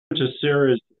to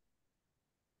Sarah's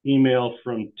email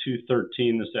from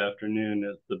 2:13 this afternoon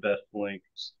as the best link.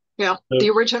 Yeah, so, the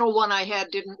original one I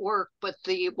had didn't work, but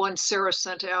the one Sarah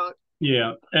sent out.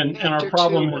 Yeah, and our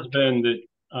problem has been that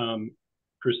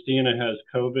Christina has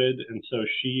COVID, and so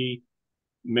she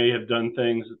may have done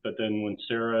things, but then when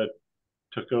Sarah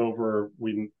took over,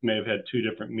 we may have had two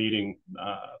different meeting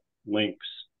links.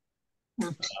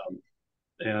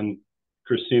 And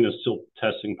Christina's still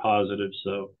testing positive,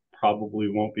 so probably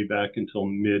won't be back until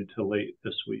mid to late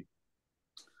this week.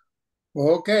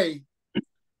 Okay.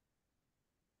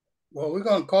 Well, we're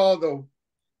going to call the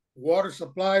Water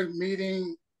Supply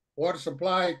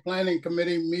Planning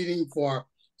Committee meeting for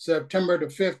September the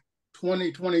 5th,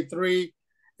 2023.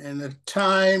 And the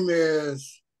time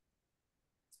is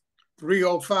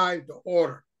 3:05 to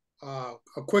order. A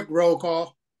quick roll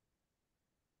call.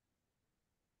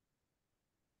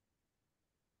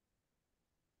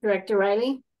 Director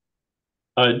Riley?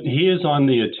 He is on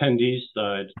the attendees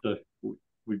side, so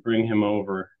we bring him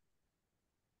over.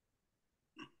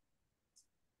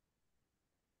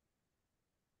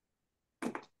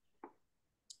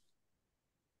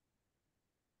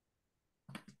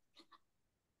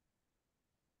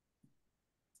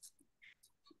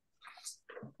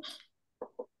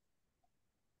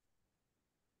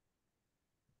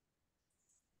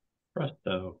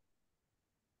 Presto.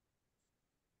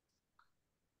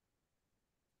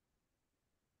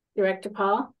 Director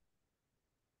Paul?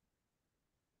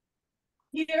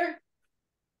 Here.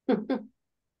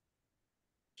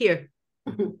 Here.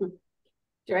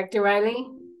 Director Riley?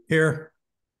 Here.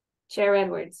 Chair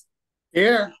Edwards?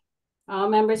 Here. All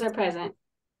members are present.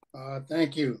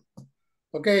 Thank you.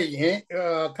 Okay,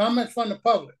 comments from the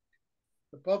public.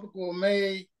 The public will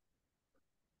make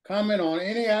comment on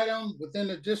any item within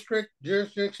the district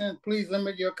jurisdiction. Please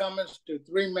limit your comments to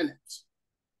 3 minutes.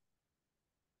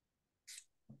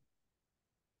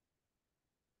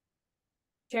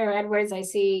 Chair Edwards, I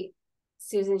see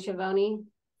Susan Schiavone.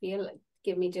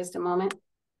 Give me just a moment.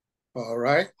 All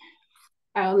right.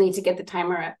 I'll need to get the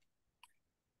timer up.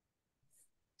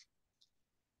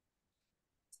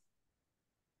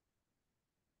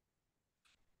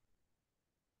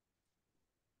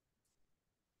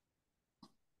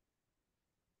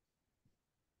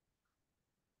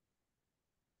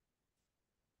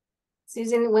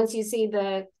 Susan, once you see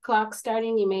the clock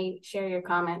starting, you may share your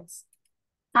comments.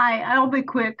 Hi, I'll be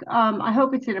quick. I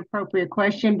hope it's an appropriate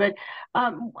question, but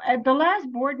at the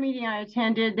last board meeting I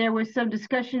attended, there was some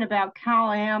discussion about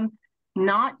Cal-Am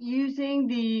not using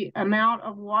the amount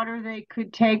of water they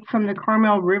could take from the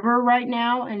Carmel River right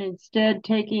now and instead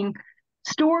taking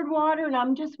stored water. And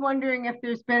I'm just wondering if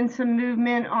there's been some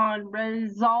movement on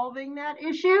resolving that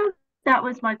issue. That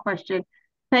was my question.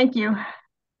 Thank you.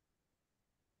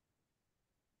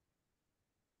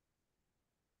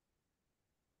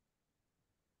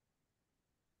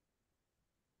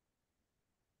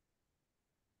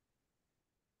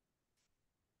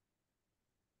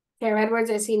 Chair Edwards,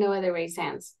 I see no other raised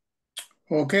hands.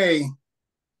 Okay.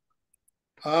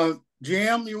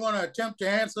 Jim, you want to attempt to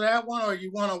answer that one, or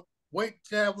you want to wait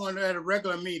to that one at a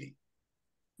regular meeting?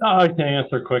 I can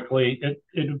answer quickly.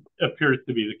 It appears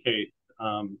to be the case.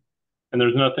 And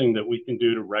there's nothing that we can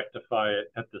do to rectify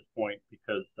it at this point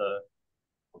because,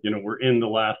 we're in the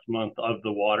last month of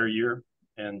the water year.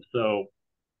 And so,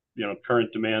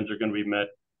 current demands are going to be met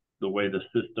the way the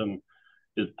system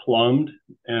is plumbed,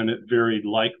 and it very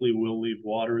likely will leave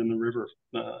water in the river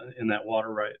in that water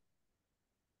right.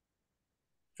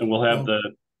 And we'll have the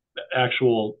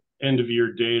actual end of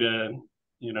year data,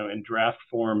 in draft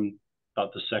form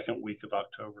about the second week of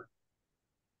October.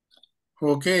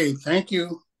 Okay, thank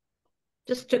you.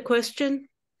 Just a question.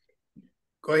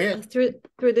 Go ahead. Through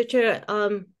the chair,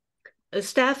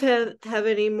 staff have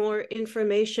any more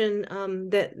information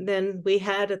than we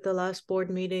had at the last board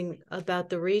meeting about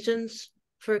the reasons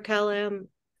for Cal-Am?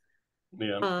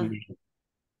 Yeah.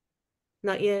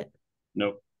 Not yet?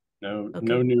 Nope. No, okay.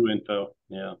 No new info.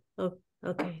 Yeah. Oh,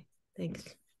 okay. Thanks.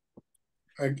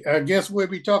 I guess we'll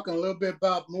be talking a little bit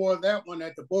about more of that one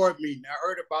at the board meeting. I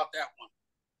heard about that one.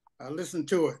 I listened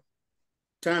to it.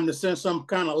 Time to send some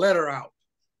kind of letter out.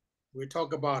 We'll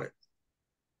talk about it.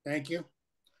 Thank you.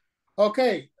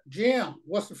 Okay, Jim,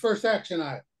 what's the first action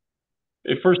item?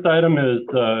 The first item is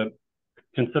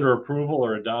consider approval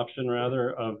or adoption,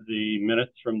 rather, of the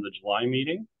minutes from the July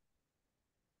meeting.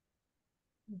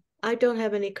 I don't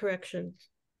have any corrections.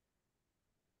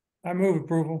 I move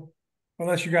approval,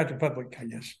 unless you got the public, I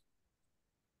guess.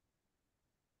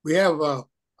 We have a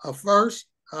first.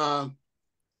 We're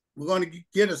going to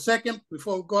get a second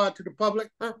before we go out to the public.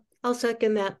 I'll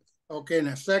second that. Okay, and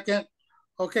a second.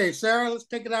 Okay, Sarah, let's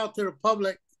take it out to the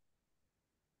public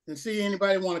and see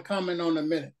anybody want to comment on the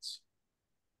minutes.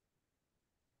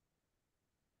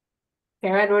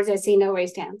 Chair Edwards, I see no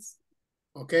raised hands.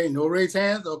 Okay, no raised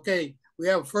hands. Okay, we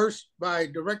have first by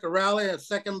Director Rowley, a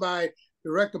second by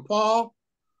Director Paul.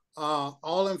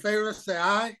 All in favor, say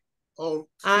aye. Oh,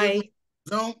 Aye.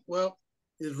 Zoom. Well,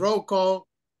 it's roll call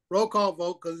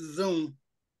vote because it's Zoom.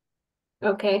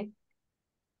 Okay.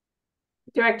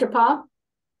 Director Paul,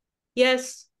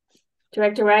 Yes.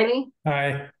 Director Riley,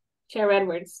 Aye. Chair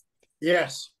Edwards.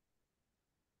 Yes,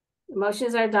 The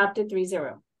motions are adopted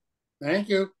 3-0. thank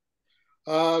you.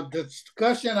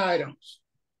 Discussion items.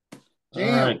 Jim,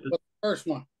 All right. what's the first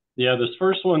one? Yeah, this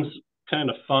first one's kind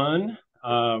of fun.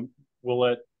 We'll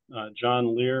let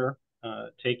John Lear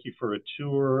take you for a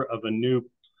tour of a new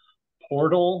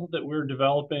portal that we're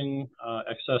developing,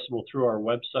 accessible through our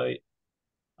website.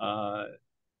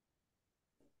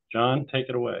 John, take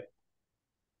it away.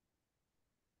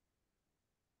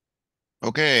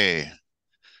 Okay.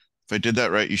 If I did that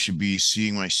right, you should be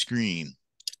seeing my screen.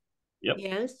 Yep.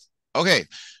 Yes. Okay.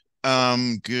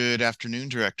 Good afternoon,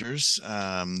 directors.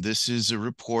 This is a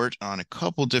report on a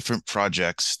couple different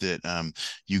projects that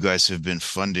you guys have been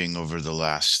funding over the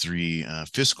last 3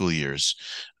 fiscal years.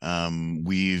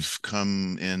 We've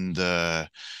come in the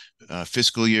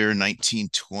fiscal year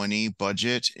 1920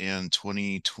 budget and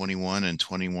 2021 and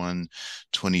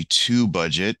 21-22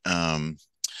 budget.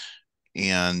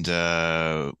 And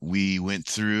we went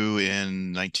through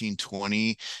in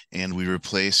 1920 and we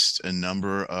replaced a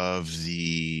number of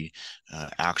the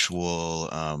actual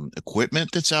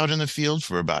equipment that's out in the field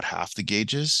for about half the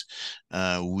gauges.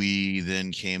 We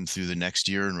then came through the next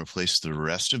year and replaced the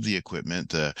rest of the equipment.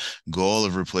 The goal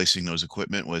of replacing those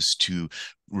equipment was to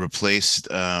replace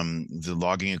the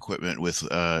logging equipment with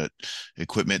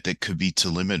equipment that could be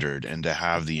telemetered, and to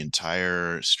have the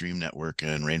entire stream network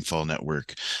and rainfall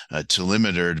network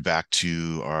telemetered back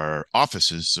to our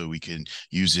offices so we can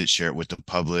use it, share it with the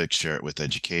public, share it with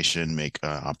education, make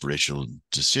operational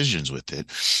decisions with it.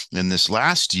 And this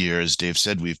last year, as Dave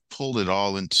said, we've pulled it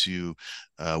all into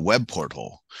a web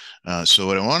portal. So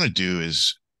what I want to do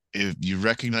is, if you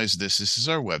recognize this is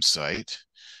our website.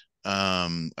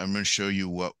 I'm going to show you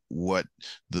what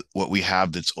we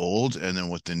have that's old, and then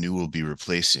what the new will be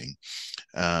replacing.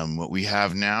 What we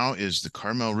have now is the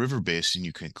Carmel River Basin.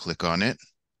 You can click on it,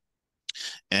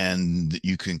 and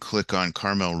you can click on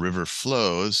Carmel River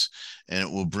flows, and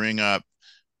it will bring up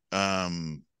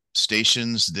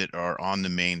stations that are on the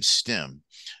main stem.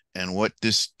 And what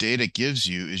this data gives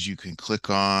you is you can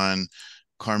click on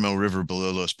Carmel River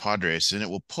below Los Padres, and it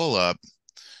will pull up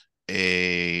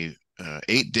a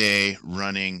 8-day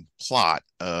running plot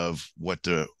of what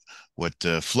the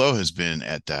flow has been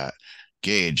at that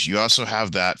gauge. You also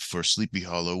have that for Sleepy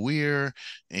Hollow Weir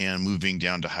and moving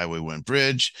down to Highway 1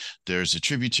 Bridge. There's a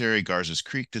tributary, Garza's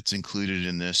Creek, that's included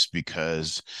in this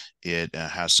because it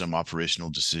has some operational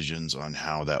decisions on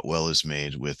how that well is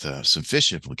made with some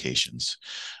fish implications.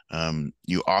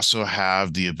 You also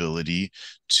have the ability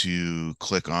to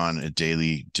click on a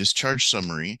daily discharge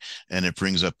summary, and it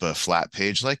brings up a flat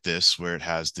page like this where it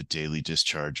has the daily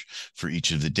discharge for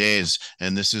each of the days.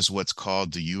 And this is what's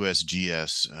called the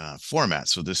USGS format.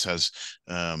 So this has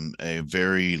a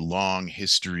very long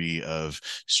history of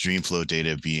streamflow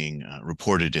data being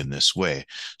reported in this way.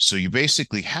 So you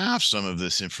basically have some of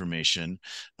this information,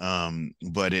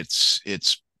 but it's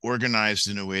organized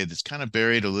in a way that's kind of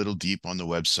buried a little deep on the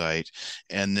website.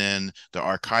 And then the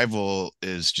archival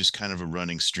is just kind of a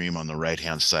running stream on the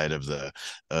right-hand side of the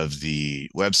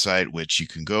website, which you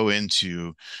can go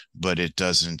into, but it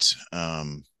doesn't,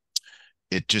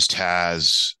 it just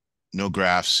has no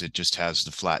graphs. It just has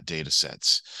the flat data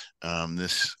sets.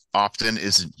 This often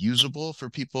isn't usable for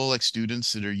people like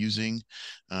students that are using,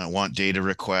 want data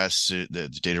requests. The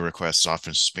data requests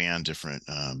often span different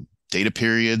data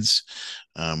periods.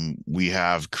 We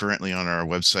have currently on our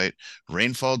website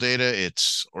rainfall data.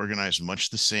 It's organized much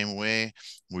the same way,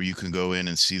 where you can go in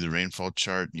and see the rainfall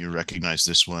chart. You recognize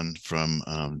this one from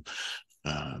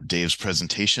Dave's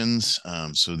presentations.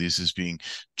 So this is being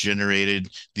generated.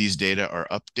 These data are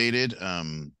updated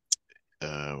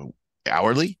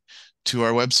hourly to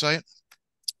our website.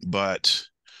 But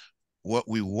what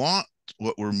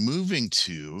we're moving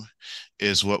to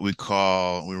is what we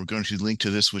call, we were going to link to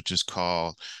this, which is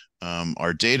called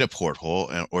our data portal,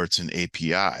 or it's an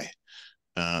API.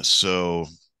 So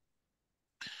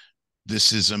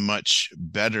this is a much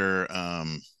better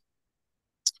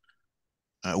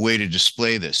way to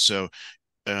display this. So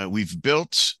we've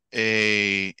built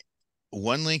a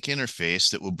one link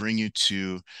interface that will bring you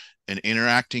to an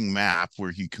interacting map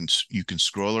where you can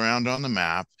scroll around on the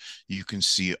map. You can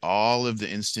see all of the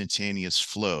instantaneous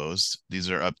flows. These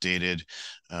are updated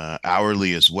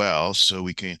hourly as well. So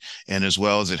we can, and as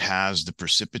well as it has the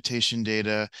precipitation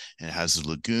data, and it has the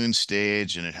lagoon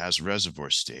stage, and it has reservoir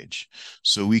stage.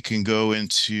 So we can go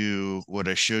into what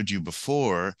I showed you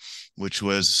before, which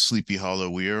was Sleepy Hollow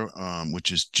Weir,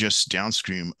 which is just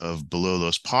downstream of below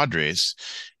Los Padres.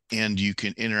 And you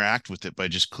can interact with it by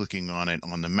just clicking on it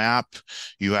on the map.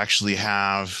 You actually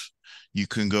have, you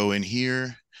can go in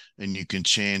here and you can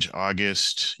change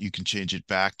August. You can change it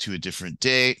back to a different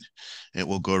date. It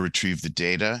will go retrieve the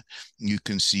data. You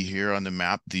can see here on the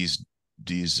map, these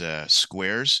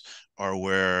squares are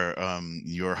where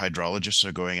your hydrologists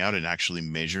are going out and actually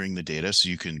measuring the data. So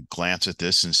you can glance at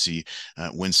this and see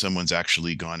when someone's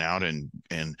actually gone out and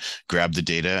grabbed the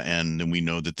data, and then we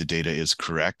know that the data is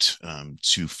correct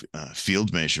to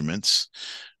field measurements.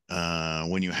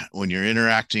 When you're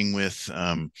interacting with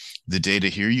the data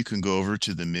here, you can go over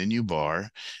to the menu bar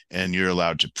and you're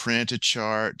allowed to print a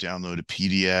chart, download a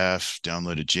PDF,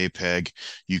 download a JPEG.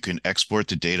 You can export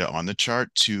the data on the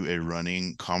chart to a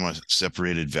running comma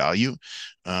separated value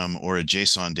or a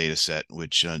JSON data set,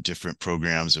 which different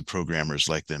programs and programmers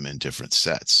like them in different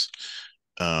sets.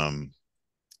 So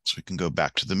we can go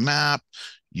back to the map.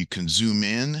 You can zoom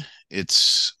in.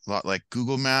 It's a lot like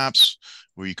Google Maps,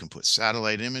 where you can put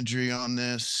satellite imagery on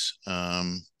this.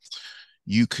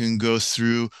 You can go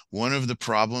through. One of the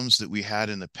problems that we had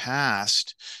in the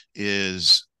past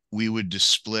is we would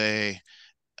display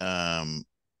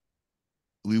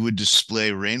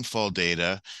rainfall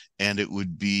data, and it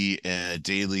would be a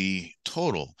daily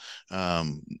total.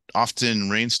 Often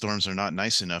rainstorms are not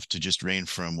nice enough to just rain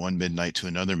from one midnight to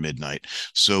another midnight.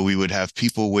 So we would have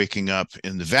people waking up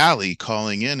in the valley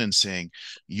calling in and saying,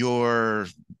 your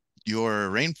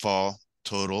rainfall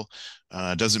total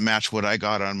doesn't match what I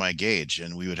got on my gauge.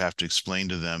 And we would have to explain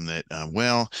to them that,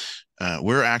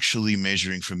 we're actually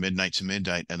measuring from midnight to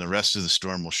midnight, and the rest of the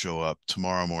storm will show up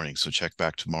tomorrow morning. So check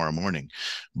back tomorrow morning.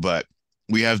 But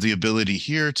we have the ability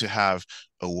here to have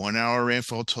a 1 hour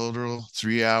rainfall total,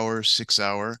 3 hour, 6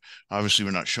 hour. Obviously,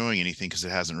 we're not showing anything because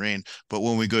it hasn't rained. But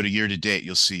when we go to year to date,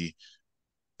 you'll see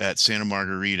at Santa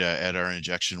Margarita at our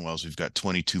injection wells, we've got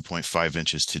 22.5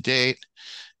 inches to date.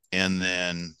 And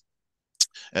then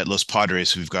at Los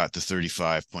Padres, we've got the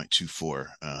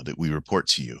 35.24 that we report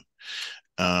to you.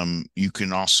 You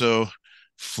can also,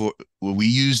 we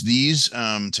use these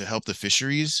to help the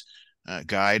fisheries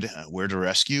guide where to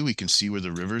rescue. We can see where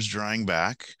the river's drying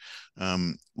back.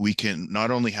 We can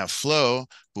not only have flow,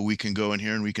 but we can go in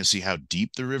here and we can see how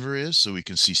deep the river is. So we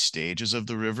can see stages of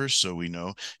the river, so we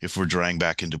know if we're drying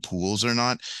back into pools or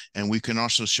not. And we can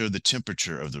also show the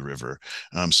temperature of the river.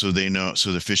 So they know,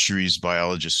 so the fisheries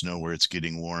biologists know where it's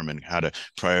getting warm and how to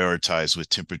prioritize with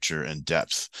temperature and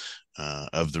depth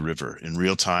of the river in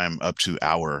real time up to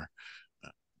hour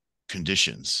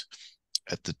conditions.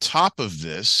 At the top of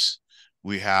this,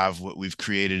 we have what we've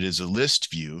created as a list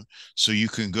view. So you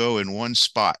can go in one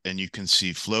spot and you can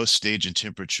see flow, stage, and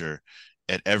temperature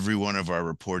at every one of our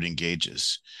reporting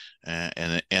gauges.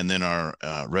 And then our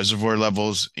reservoir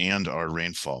levels and our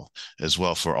rainfall as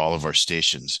well for all of our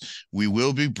stations. We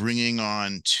will be bringing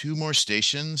on 2 more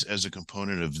stations as a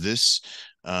component of this.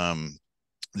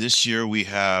 This year we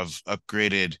have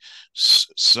upgraded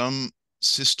some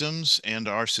systems and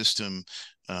our system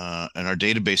and our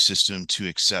database system to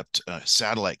accept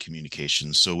satellite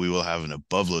communications. So we will have an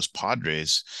above Los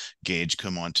Padres gauge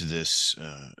come onto this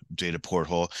data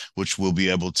porthole, which will be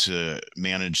able to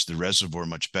manage the reservoir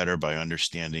much better by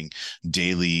understanding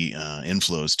daily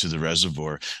inflows to the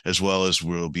reservoir, as well as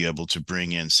we'll be able to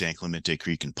bring in San Clemente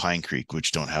Creek and Pine Creek,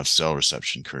 which don't have cell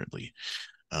reception currently.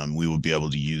 We will be able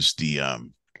to use the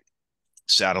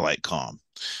satellite comm.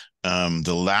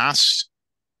 The last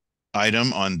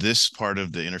item on this part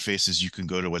of the interface is you can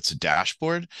go to what's a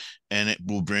dashboard, and it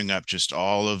will bring up just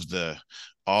all of the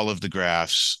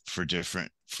graphs for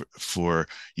different for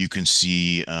you can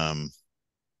see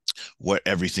what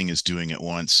everything is doing at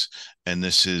once. And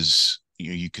this is,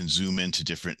 you can zoom into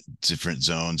different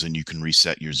zones, and you can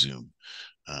reset your zoom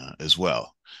as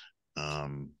well.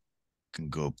 Can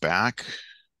go back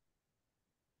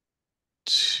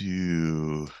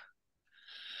to,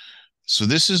 so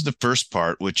this is the first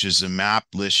part, which is a map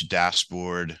list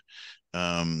dashboard.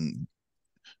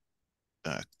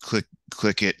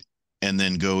 Click it and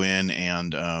then go in,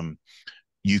 and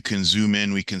you can zoom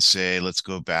in. We can say, let's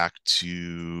go back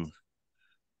to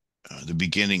the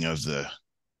beginning of the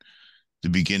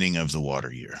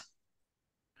water year.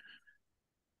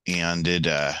 And it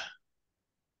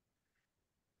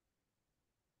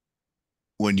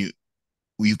when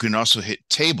you can also hit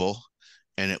table,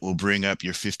 and it will bring up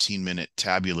your 15-minute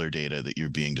tabular data that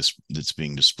that's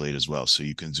being displayed as well. So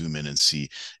you can zoom in and see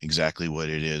exactly what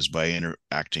it is by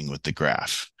interacting with the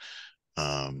graph.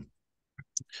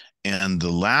 And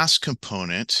the last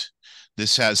component, we'll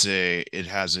send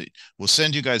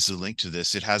you guys the link to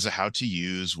this. It has a how to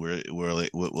use where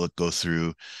we'll go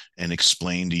through and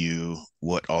explain to you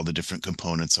what all the different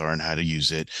components are and how to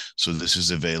use it. So this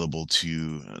is available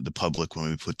to the public when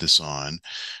we put this on.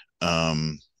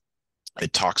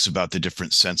 It talks about the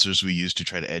different sensors we use to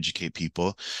try to educate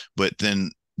people. But then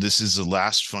this is the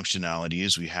last functionality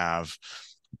is we have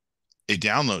a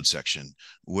download section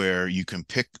where you can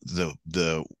pick the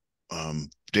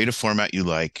data format you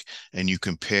like, and you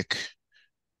can pick,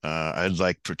 I'd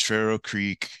like Potrero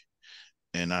Creek,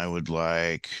 and I would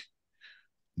like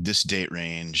this date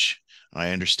range.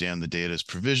 I understand the data is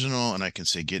provisional, and I can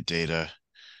say get data.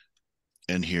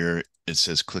 And here it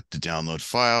says click to download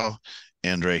file.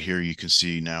 And right here, you can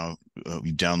see now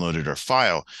we downloaded our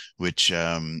file, which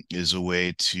is a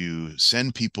way to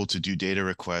send people to do data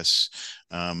requests.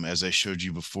 As I showed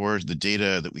you before, the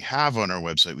data that we have on our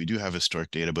website, we do have historic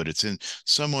data, but it's in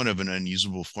somewhat of an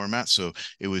unusable format. So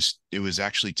it was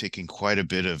actually taking quite a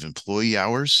bit of employee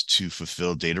hours to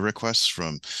fulfill data requests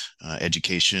from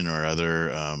education or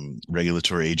other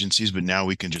regulatory agencies, but now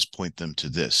we can just point them to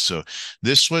this. So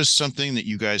this was something that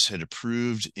you guys had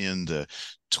approved in the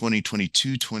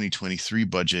 2022-2023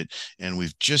 budget, and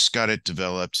we've just got it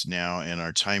developed now, and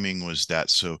our timing was that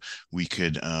so we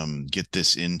could get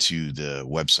this into the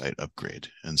website upgrade.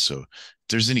 And so if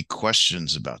there's any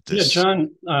questions about this. Yeah, John,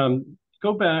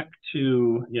 go back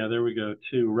to, there we go,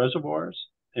 to reservoirs,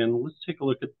 and let's take a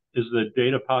look at, is the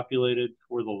data populated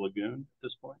for the lagoon at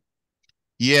this point?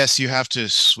 Yes, you have to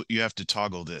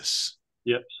toggle this.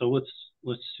 Yep. So let's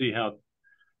see how.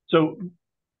 So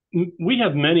we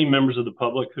have many members of the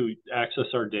public who access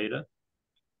our data,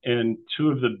 and three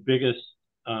of the biggest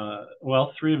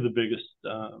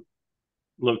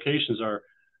locations are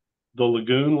the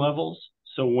lagoon levels.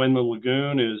 So when the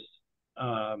lagoon is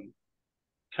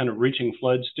kind of reaching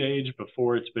flood stage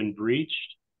before it's been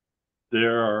breached,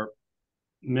 there are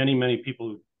many, many people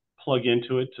who plug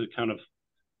into it to kind of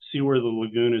see where the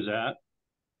lagoon is at.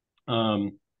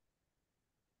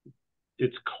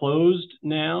 It's closed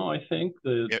now, I think.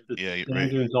 The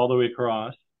sand dunes all the way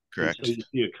across. Correct. And so you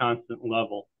see a constant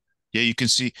level. Yeah, you can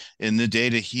see in the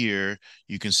data here,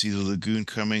 you can see the lagoon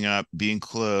coming up, being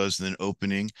closed, and then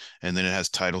opening, and then it has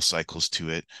tidal cycles to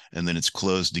it, and then it's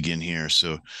closed again here.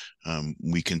 So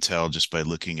we can tell just by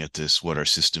looking at this what our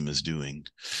system is doing.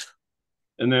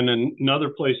 And then another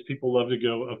place people love to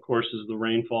go, of course, is the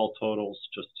rainfall totals,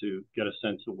 just to get a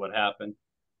sense of what happened.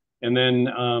 And then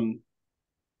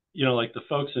like the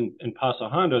folks in Paso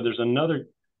Hondo, isn't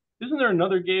there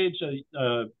another gauge,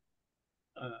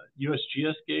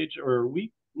 USGS gauge, or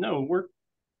we're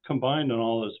combined on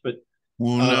all this, but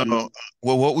well, no.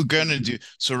 Well, what we're going to do,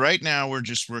 so right now we're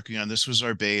just working on, this was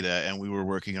our beta, and we were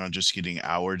working on just getting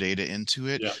our data into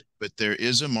it. Yeah. But there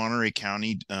is a Monterey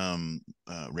County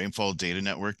rainfall data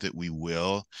network that we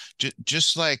will,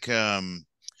 just like,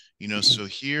 so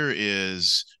here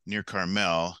is near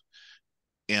Carmel.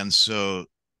 And so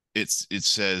it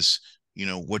says,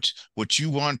 what you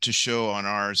want to show on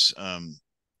ours,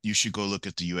 you should go look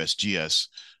at the USGS.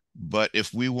 But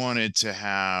if we wanted to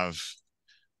have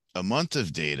a month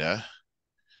of data,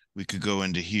 we could go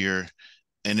into here,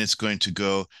 and it's going to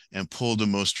go and pull the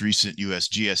most recent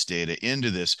USGS data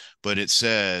into this, but it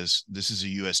says this is a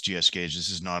USGS gauge, this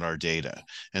is not our data.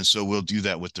 And so we'll do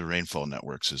that with the rainfall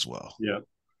networks as well. Yeah.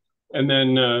 And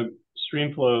then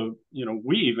streamflow,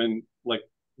 we even, like,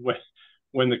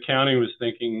 when the county was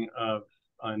thinking of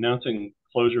announcing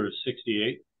closure of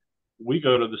 68, we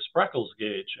go to the Spreckles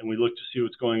gauge and we look to see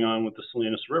what's going on with the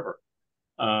Salinas River.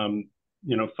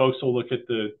 Folks will look at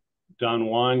the Don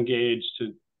Juan gauge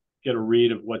to get a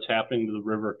read of what's happening to the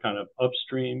river kind of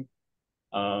upstream.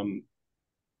 So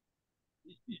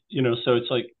it's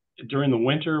like during the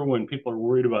winter when people are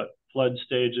worried about flood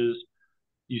stages,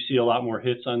 you see a lot more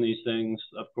hits on these things,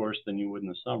 of course, than you would in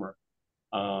the summer.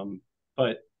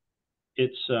 But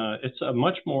it's a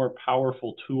much more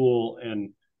powerful tool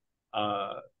and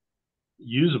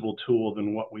usable tool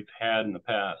than what we've had in the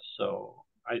past. So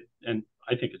I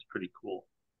think it's pretty cool.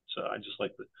 So I just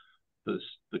like the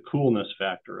coolness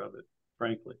factor of it,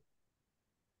 frankly.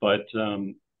 But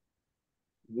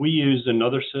we used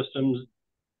another system's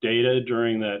data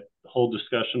during that whole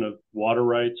discussion of water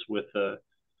rights with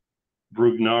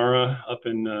Brugnara up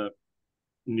in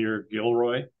near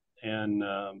Gilroy, and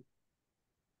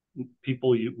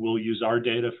people will use our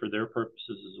data for their purposes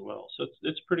as well. So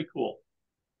it's pretty cool.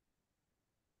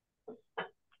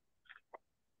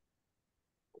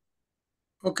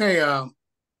 Okay,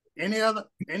 any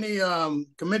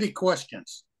committee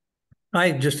questions?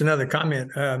 Just another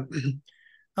comment.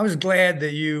 I was glad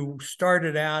that you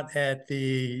started out at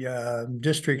the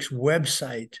district's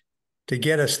website to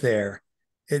get us there.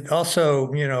 It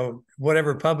also,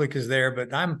 whatever public is there,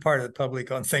 but I'm part of the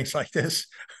public on things like this.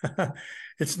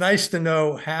 It's nice to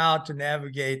know how to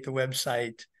navigate the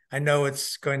website. I know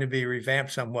it's going to be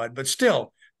revamped somewhat, but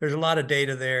still, there's a lot of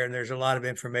data there and there's a lot of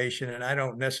information, and I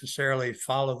don't necessarily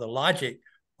follow the logic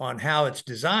on how it's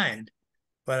designed,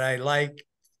 but I like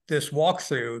this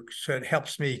walkthrough, so it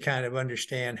helps me kind of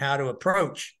understand how to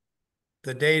approach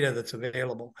the data that's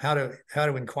available, how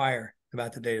to inquire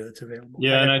about the data that's available.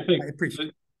 Yeah, and I think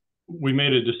appreciate we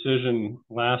made a decision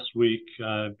last week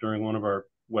during one of our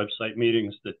website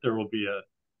meetings that there will be a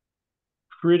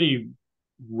pretty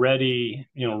ready,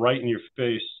 right in your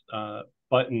face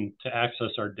button to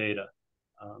access our data.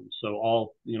 So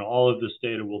all of this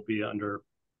data will be under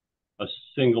a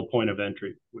single point of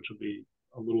entry, which will be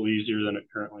a little easier than it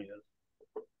currently is.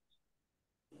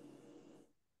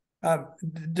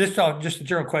 Just a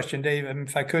general question, Dave,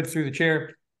 if I could, through the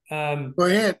chair. Go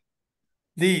ahead.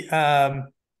 The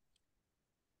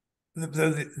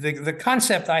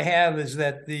concept I have is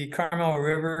that the Carmel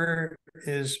River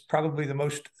is probably the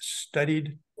most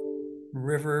studied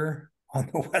river on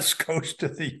the west coast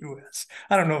of the U.S.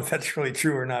 I don't know if that's really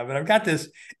true or not, but I've got this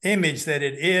image that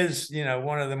it is,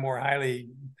 one of the more highly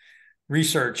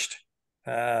researched,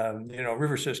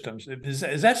 river systems. Is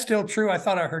that still true? I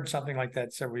thought I heard something like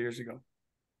that several years ago.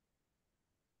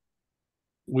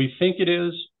 We think it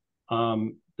is.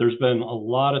 There's been a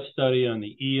lot of study on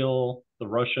the eel, the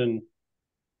Russian,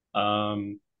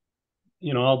 all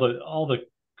the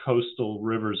coastal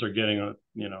rivers are getting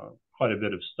quite a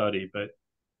bit of study, but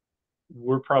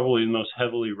we're probably the most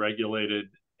heavily regulated,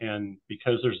 and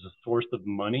because there's a source of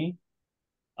money,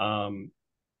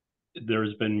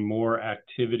 there's been more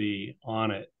activity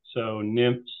on it. So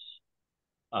NIMS,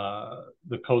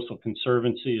 the Coastal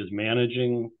Conservancy, is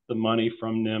managing the money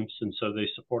from NIMS, and so they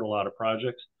support a lot of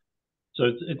projects. So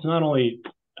it's not only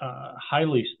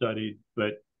highly studied,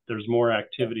 but there's more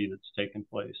activity that's taken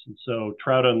place. And so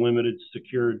Trout Unlimited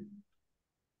secured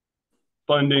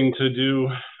funding to do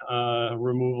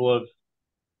removal of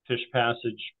fish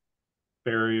passage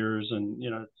barriers, and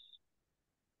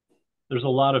there's a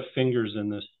lot of fingers in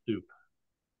this soup.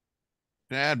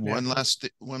 Can I add one last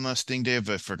thing, Dave?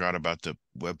 I forgot about the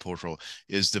web portal.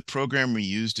 Is the program we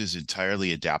used is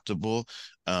entirely adaptable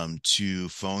to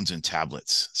phones and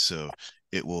tablets, so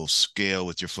it will scale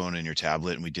with your phone and your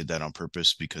tablet. And we did that on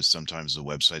purpose because sometimes the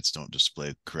websites don't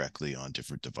display correctly on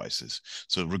different devices.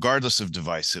 So regardless of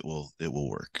device, it will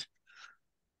work.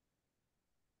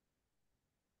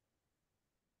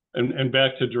 And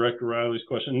back to Director Riley's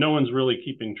question, no one's really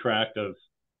keeping track of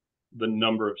the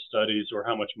number of studies or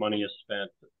how much money is spent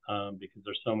because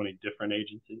there's so many different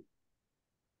agencies.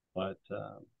 But,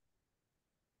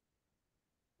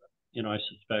 I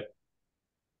suspect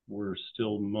we're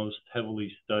still most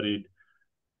heavily studied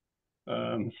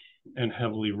and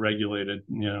heavily regulated,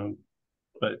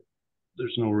 but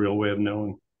there's no real way of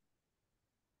knowing.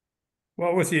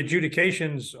 Well, with the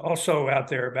adjudications also out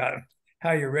there about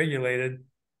how you're regulated,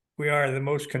 we are the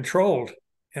most controlled,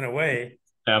 in a way,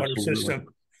 water system.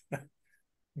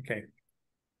 Okay,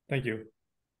 thank you.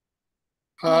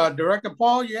 Director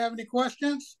Paul, you have any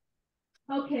questions?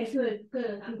 Okay, good.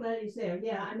 I'm glad he's there.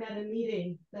 Yeah, I'm at a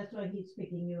meeting. That's why he's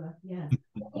picking you up. Yeah.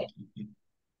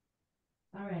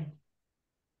 All right.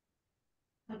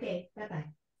 Okay, bye-bye.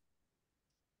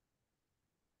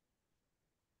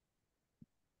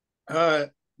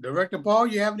 Director Paul,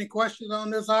 you have any questions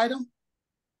on this item?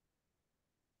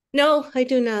 No, I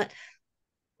do not.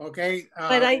 Okay.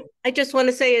 But I just want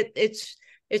to say it's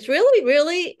really,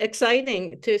 really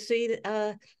exciting to see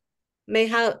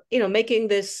making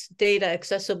this data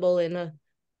accessible in a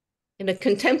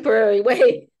contemporary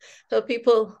way, so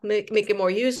people make it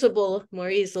more usable, more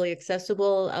easily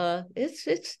accessible.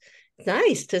 It's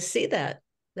nice to see that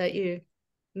you're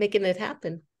making it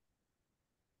happen.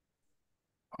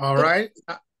 All right.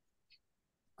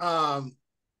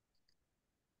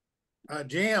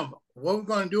 Jim, what we're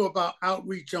going to do about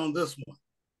outreach on this one?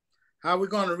 How we're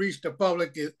going to reach the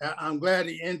public? I'm glad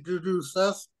he introduced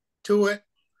us to it.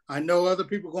 I know other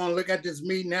people are going to look at this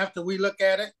meeting after we look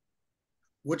at it.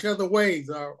 Which other ways?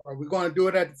 Are we going to do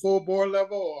it at the full board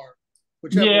level, or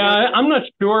whichever? Yeah, I'm not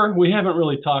sure. We haven't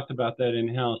really talked about that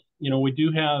in-house. We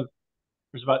do have,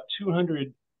 there's about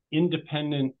 200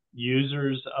 independent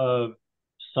users of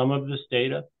some of this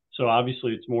data. So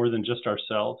obviously it's more than just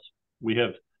ourselves. We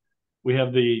have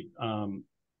the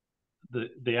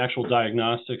actual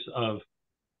diagnostics of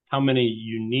how many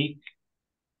unique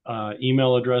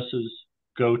email addresses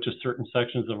go to certain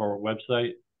sections of our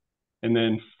website, and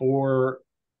then for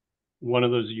one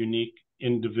of those unique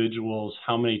individuals,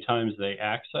 how many times they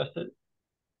access it.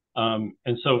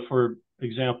 And so, for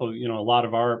example, you know, a lot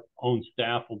of our own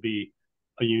staff will be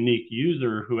a unique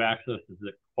user who accesses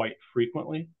it quite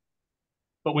frequently.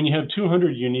 But when you have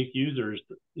 200 unique users,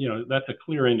 you know, that's a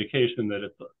clear indication that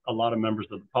it's a lot of members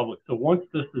of the public. So once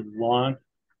this is launched,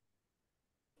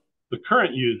 the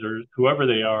current users, whoever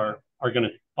they are going to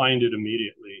find it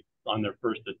immediately on their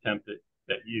first attempt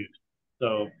at use.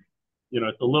 So, you know,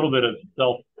 it's a little bit of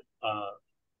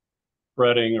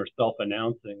spreading or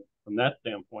self-announcing from that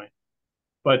standpoint.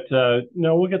 But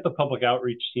no, we'll get the public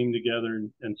outreach team together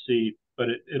and see, but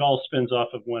it all spins off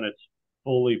of when it's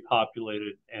fully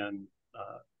populated and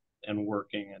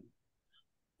working and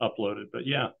uploaded. But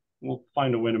yeah, we'll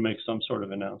find a way to make some sort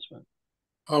of announcement.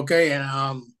 Okay,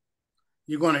 and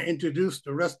you're going to introduce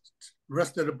the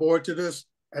rest of the board to this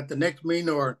at the next meeting,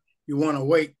 or you want to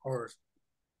wait? Or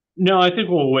no, I think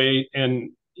we'll wait.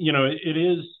 And you know,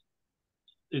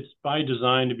 it's by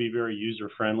design to be very user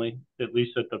friendly, at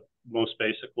least at the most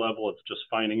basic level. It's just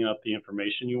finding out the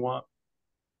information you want.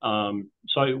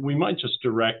 So we might just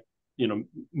direct, you know,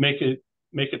 make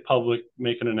it public,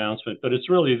 make an announcement, but it's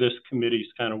really this committee's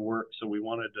kind of work. So we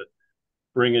wanted to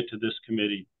bring it to this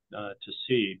committee to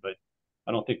see, but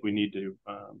I don't think we need to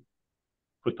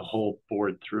put the whole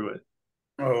board through it.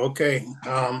 Oh, okay.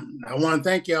 I want to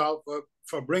thank y'all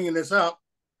for bringing this up.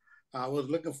 I was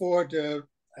looking forward to,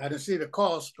 I didn't see the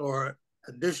cost or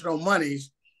additional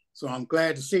monies, so I'm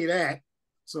glad to see that.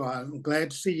 So I'm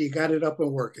glad to see you got it up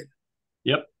and working.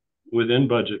 Yep, within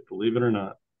budget, believe it or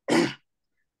not.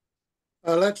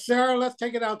 Sarah, let's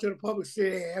take it out to the public. See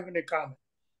if they have any comment.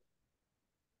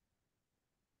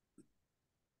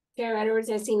 Chair Edwards,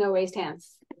 I see no raised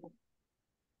hands.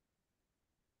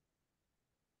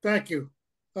 Thank you.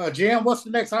 Jan, what's the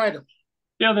next item?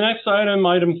 Yeah, the next item,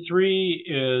 item 3,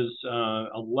 is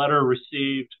a letter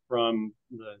received from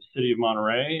the City of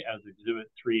Monterey as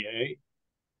Exhibit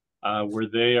 3A, where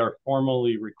they are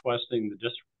formally requesting the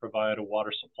district provide a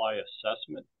water supply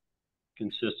assessment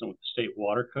consistent with the state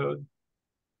water code.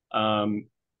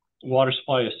 Water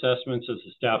supply assessments, as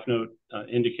the staff note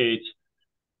indicates,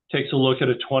 takes a look at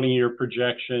a 20-year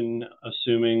projection,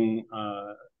 assuming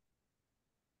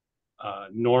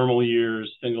normal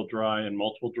years, single dry and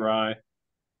multiple dry.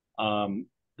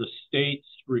 The state's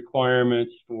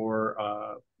requirements for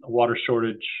a water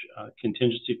shortage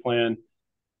contingency plan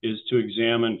is to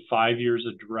examine 5 years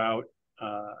of drought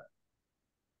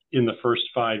in the first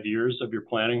 5 years of your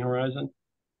planning horizon.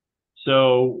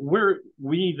 So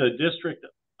we, the district,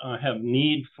 have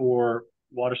need for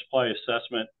water supply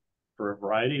assessment for a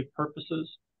variety of purposes.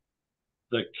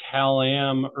 The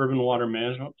Cal-Am Urban Water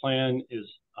Management Plan is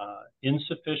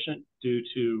insufficient due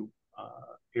to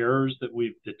errors that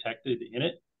we've detected in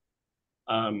it.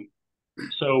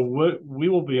 So we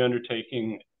will be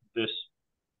undertaking this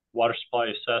water supply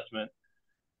assessment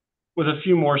with a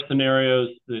few more scenarios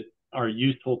that are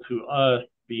useful to us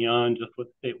beyond just what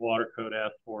the state water code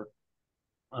asks for.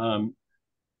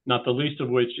 Not the least of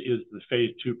which is the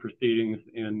phase 2 proceedings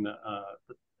in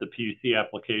the PUC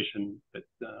application that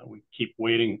we keep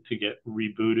waiting to get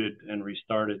rebooted and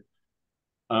restarted.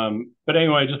 But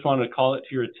anyway, I just wanted to call it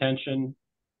to your attention.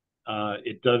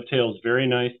 It dovetails very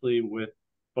nicely with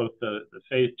both the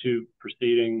phase 2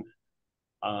 proceedings,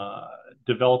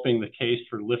 developing the case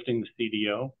for lifting the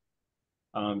CDO.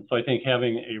 So I think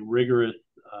having a rigorous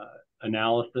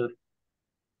analysis,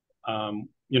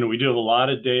 you know, we do have a lot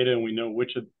of data and we know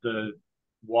which of the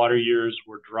water years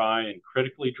were dry and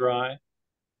critically dry.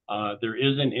 There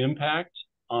is an impact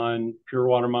on Pure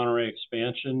Water Monterey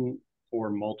expansion for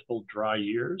multiple dry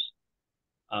years.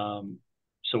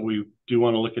 So we do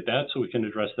want to look at that so we can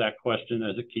address that question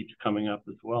as it keeps coming up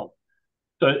as well.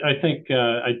 So I think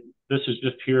this is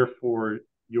just here for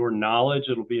your knowledge.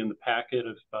 It'll be in the packet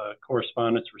of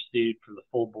correspondence received for the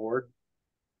full board.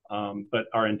 But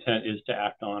our intent is to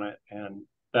act on it, and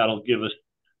that'll give us,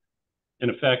 in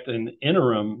effect, an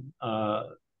interim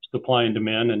supply and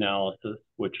demand analysis,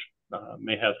 which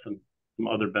may have some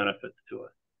other benefits to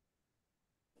us.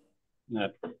 And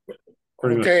that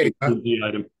pretty much concludes the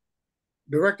item.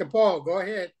 Director Paul, go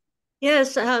ahead.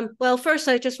 Yes. Well, first,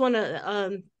 I just want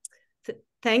to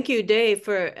thank you, Dave,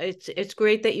 for it's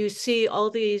great that you see all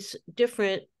these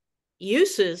different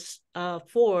uses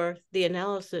for the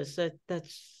analysis.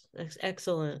 That's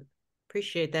excellent.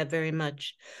 Appreciate that very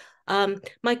much.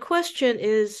 My question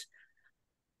is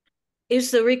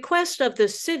the request of the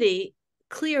city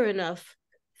clear enough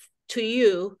to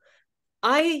you?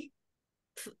 I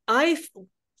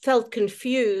felt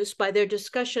confused by their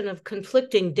discussion of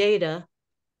conflicting data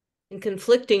and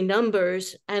conflicting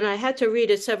numbers. And I had to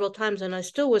read it several times, and I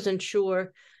still wasn't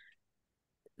sure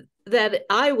that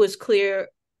I was clear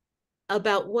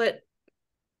about what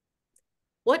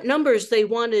numbers they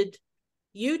wanted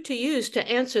you to use to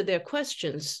answer their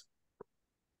questions.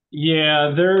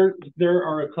 Yeah, there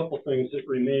are a couple things that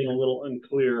remain a little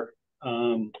unclear,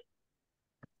 and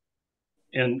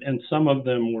some of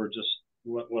them were just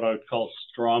what I would call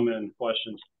straw man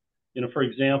questions. You know, for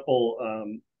example,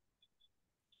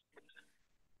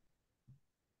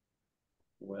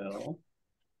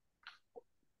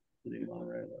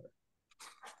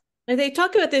 And they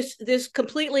talk about this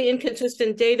completely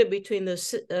inconsistent data between the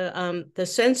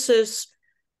census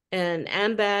and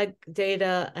AMBAG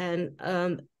data,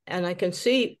 and I can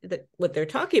see that what they're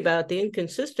talking about, the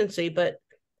inconsistency, but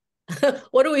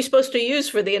what are we supposed to use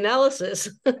for the analysis?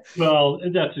 Well,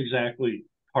 that's exactly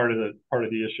part of the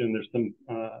issue. And there's some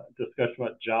discussion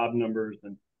about job numbers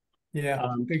and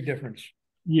big difference.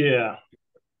 Yeah,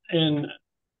 and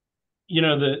you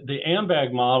know the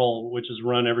AMBAG model, which is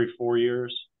run every 4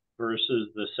 years, versus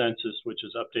the census, which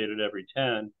is updated every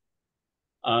 10,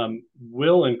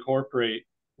 will incorporate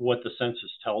what the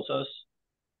census tells us.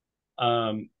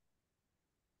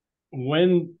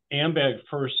 When AMBAG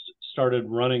first started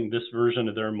running this version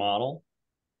of their model,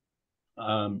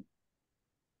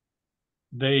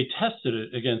 they tested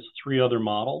it against 3 other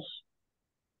models,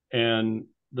 and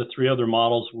the 3 other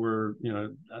models were, you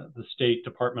know, the State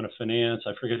Department of Finance.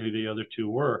 I forget who the other 2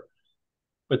 were,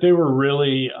 but they were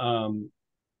really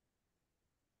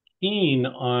keen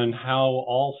on how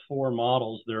all 4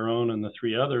 models, their own and the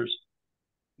 3 others,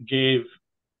 gave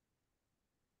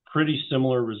pretty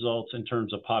similar results in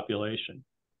terms of population.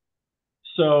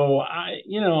 So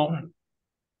I'm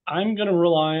going to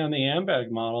rely on the AMBAG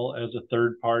model as a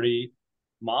third-party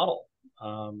model,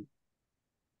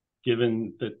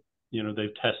 given that, you know,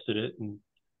 they've tested it and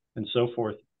so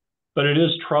forth. But it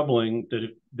is troubling that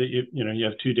you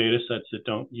have 2 data sets that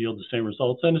don't yield the same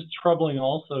results, and it's troubling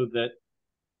also that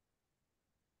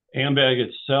AMBAG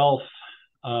itself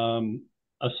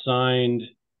assigned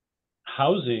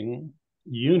housing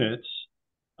units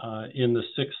in the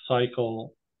 6th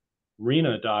cycle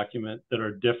RENA document that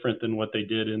are different than what they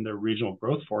did in their regional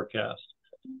growth forecast.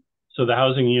 So the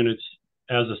housing units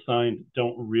as assigned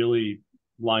don't really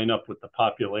line up with the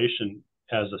population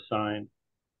as assigned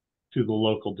to the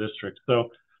local district. So,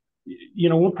 you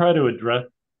know, we'll try to address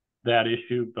that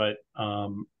issue, but,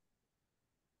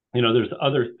 you know, there's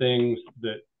other things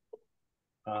that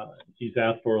he's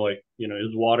asked for, like, you know,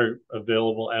 is water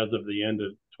available as of the end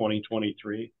of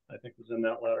 2023, I think was in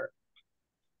that letter.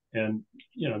 And,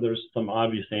 you know, there's some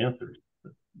obvious answers.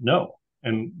 No.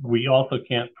 And we also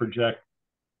can't project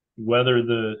whether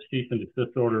the cease and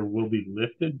desist order will be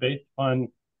lifted based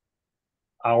on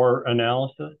our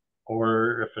analysis,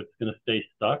 or if it's going to stay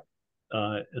stuck,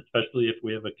 especially if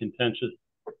we have a contentious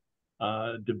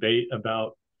debate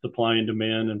about supply and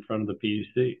demand in front of the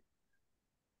PUC.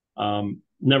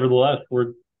 Nevertheless,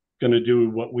 we're going to do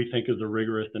what we think is a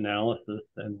rigorous analysis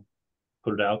and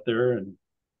put it out there. And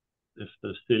if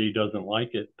the city doesn't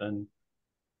like it, then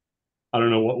I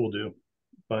don't know what we'll do.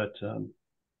 But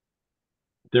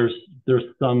there's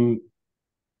some,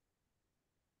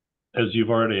 as you've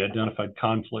already identified,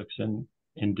 conflicts in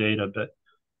data, but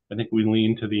I think we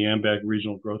lean to the AMBAG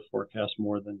regional growth forecast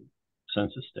more than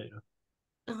census data.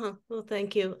 Well,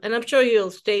 thank you. And I'm sure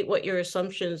you'll state what your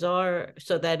assumptions are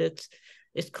so that it's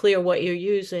clear what you're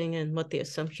using and what the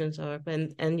assumptions are.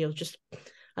 And you'll just,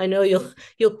 I know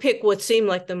you'll pick what seemed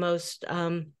like the most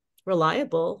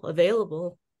reliable,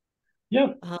 available.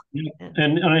 Yeah.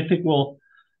 And I think we'll,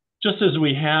 just as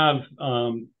we have,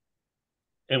 and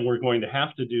we're going to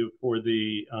have to do for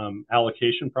the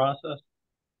allocation process,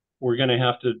 we're going to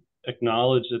have to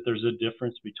acknowledge that there's a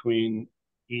difference between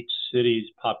each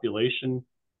city's population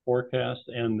forecast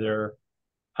and their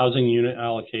housing unit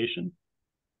allocation.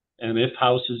 And if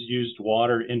houses used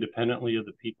water independently of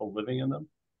the people living in them,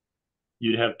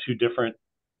 you'd have 2 different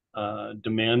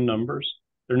demand numbers.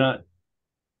 They're not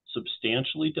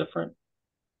substantially different,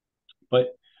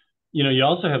 but you know, you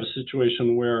also have a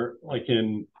situation where, like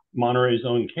in Monterey's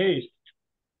own case,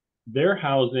 their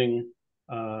housing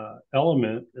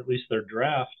element, at least their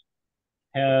draft,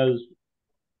 has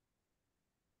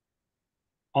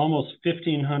almost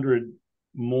 1,500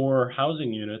 more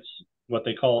housing units, what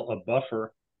they call a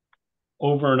buffer,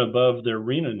 over and above their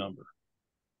RENA number.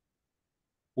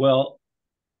 Well,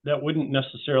 that wouldn't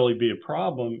necessarily be a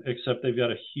problem, except they've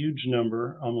got a huge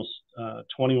number, almost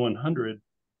 2,100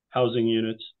 housing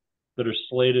units that are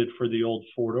slated for the old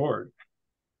Fort Ord.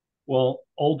 Well,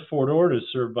 Old Fort Ord is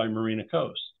served by Marina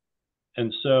Coast.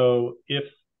 And so if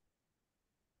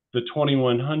the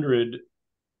 2100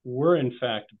 were in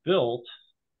fact built,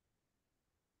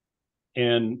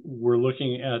 and we're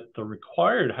looking at the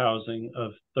required housing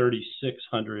of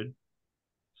 3,600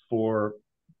 for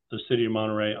the city of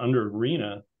Monterey under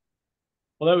RENA,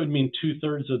 well, that would mean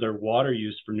 2/3 of their water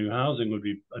use for new housing would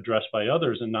be addressed by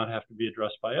others and not have to be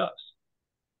addressed by us.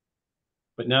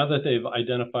 But now that they've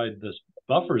identified this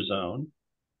buffer zone,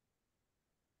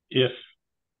 if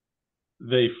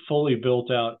they fully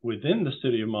built out within the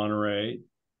city of Monterey,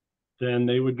 then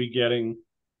they would be getting,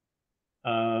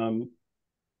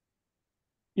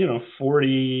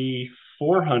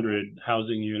 4,400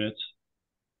 housing units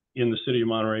in the city of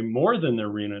Monterey, more than their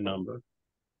RENA number.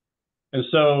 And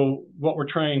so what we're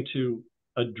trying to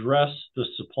address the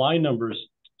supply numbers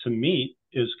to meet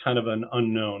is kind of an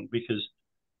unknown, because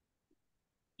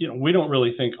we don't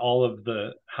really think all of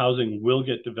the housing will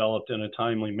get developed in a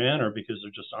timely manner, because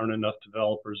there just aren't enough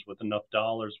developers with enough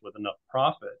dollars, with enough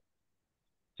profit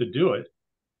to do it.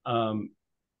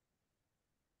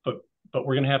 But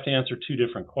we're going to have to answer two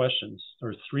different questions,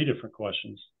 or three different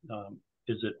questions.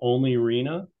 Is it only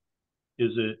RENA?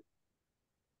 Is it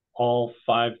all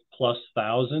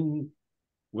 5,000+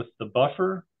 with the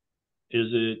buffer?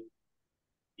 Is it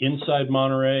inside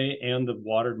Monterey and the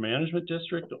water management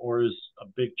district, or is a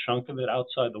big chunk of it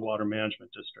outside the water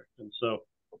management district? And so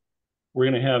we're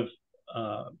going to have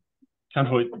kind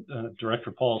of what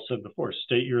Director Paul said before,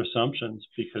 state your assumptions,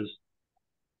 because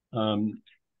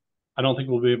I don't think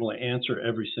we'll be able to answer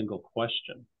every single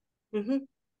question. Mm-hmm.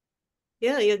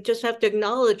 Yeah, you just have to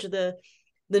acknowledge the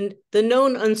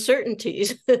known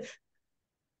uncertainties.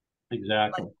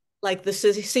 Exactly. Like the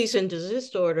cease and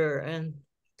desist order. And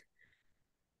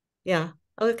yeah,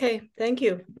 okay, thank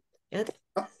you. Yeah.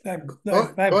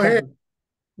 Go ahead.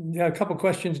 Yeah, a couple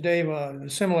questions, Dave,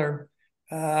 similar.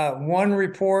 One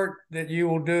report that you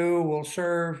will do will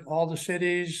serve all the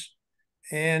cities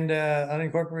and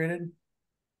unincorporated?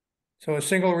 So a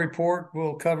single report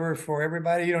will cover for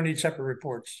everybody? You don't need separate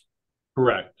reports?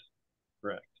 Correct.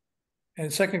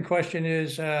 And second question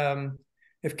is,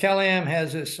 if CalAm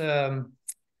has this, you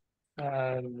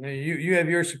have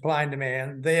your supply and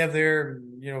demand, they have their,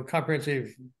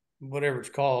 comprehensive, whatever it's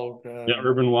called.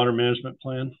 Urban Water Management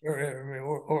Plan.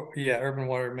 Urban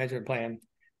Water Management Plan.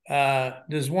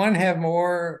 Does one have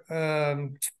more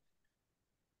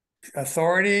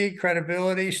authority,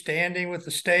 credibility, standing with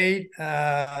the state?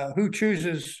 Who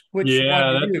chooses which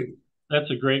one to do? That's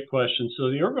a great question.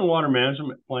 So the urban water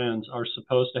management plans are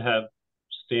supposed to have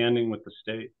standing with the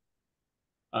state,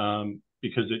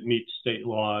 because it meets state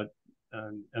law,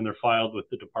 and they're filed with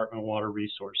the Department of Water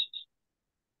Resources.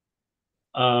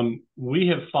 We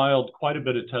have filed quite a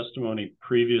bit of testimony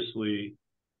previously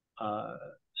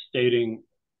stating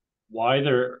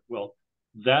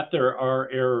that there are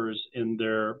errors in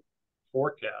their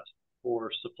forecast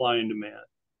for supply and demand,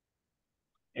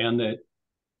 and that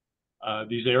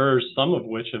these errors, some of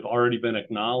which have already been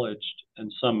acknowledged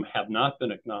and some have not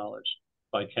been acknowledged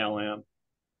by CalAm.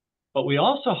 But we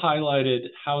also highlighted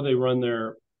how they run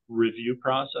their review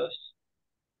process.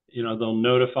 They'll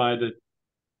notify that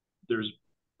there's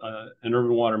an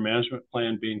urban water management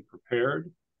plan being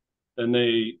prepared. Then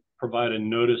they provide a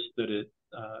notice that it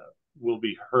will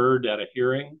be heard at a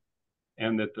hearing,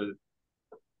 and that the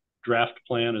draft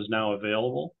plan is now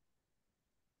available.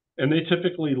 And they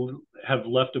typically have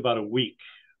left about a week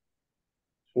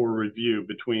for review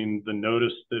between the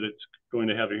notice that it's going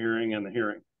to have a hearing and the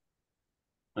hearing.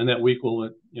 And that week will,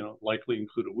 likely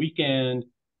include a weekend.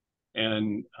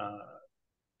 And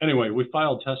anyway, we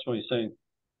filed testimony saying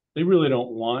they really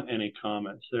don't want any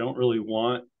comments. They don't really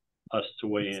want us to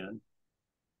weigh in.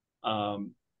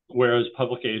 Whereas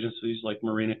public agencies like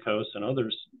Marina Coast and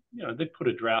others, they put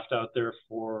a draft out there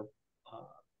for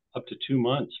up to 2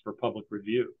 months for public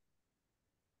review.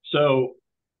 So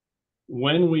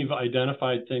when we've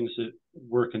identified things that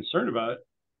we're concerned about,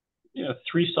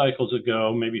 3 cycles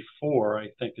ago, maybe 4, I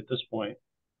think at this point,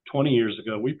 20 years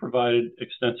ago, we provided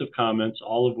extensive comments,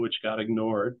 all of which got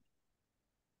ignored.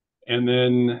 And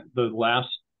then the last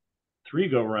 3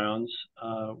 go-rounds,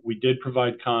 we did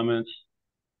provide comments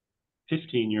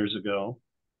 15 years ago,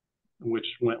 which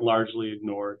went largely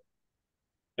ignored.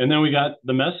 And then we got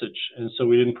the message. And so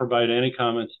we didn't provide any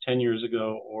comments 10 years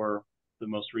ago or the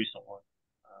most recent one,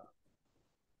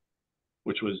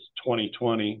 which was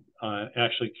 2020,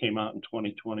 actually came out in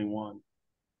 2021.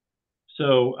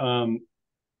 So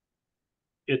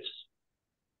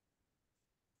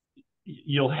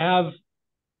you'll have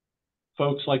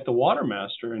folks like the Water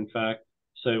Master, in fact,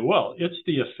 say, well, it's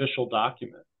the official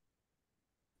document.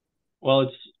 Well,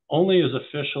 it's only as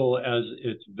official as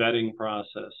its vetting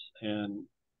process. And,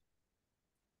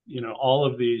 all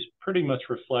of these pretty much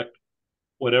reflect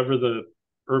whatever the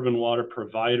urban water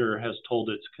provider has told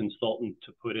its consultant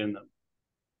to put in them.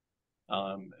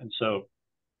 And so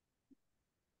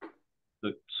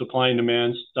the supply and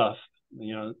demand stuff,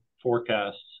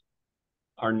 forecasts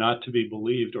are not to be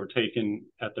believed or taken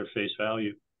at their face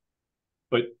value.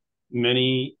 But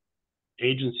many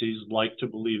agencies like to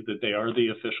believe that they are the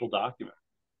official document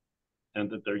and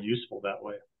that they're useful that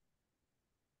way.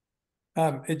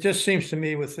 It just seems to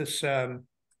me with this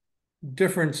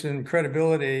difference in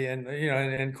credibility, and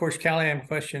and of course, CalAM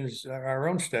questions our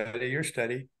own study, your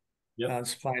study, on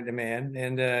supply and demand.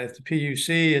 And if the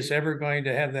PUC is ever going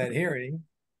to have that hearing,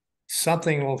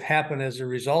 something will happen as a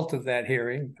result of that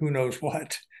hearing. Who knows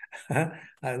what? I'm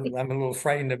a little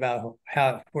frightened about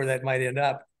where that might end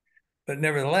up. But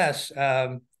nevertheless,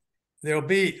 there'll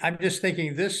be. I'm just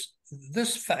thinking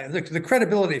the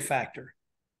credibility factor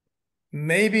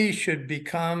maybe should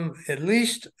become at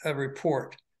least a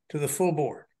report to the full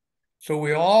board, so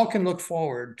we all can look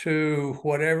forward to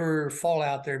whatever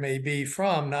fallout there may be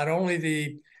from not only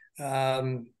the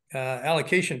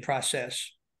allocation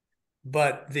process,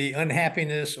 but the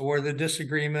unhappiness or the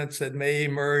disagreements that may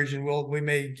emerge, and we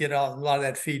may get a lot of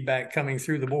that feedback coming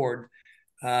through the board.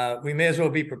 We may as well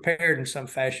be prepared in some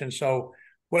fashion. So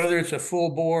whether it's a full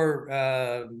bore,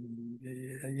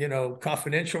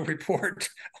 confidential report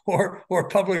or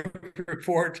public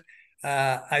report,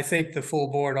 I think the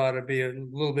full board ought to be a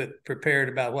little bit prepared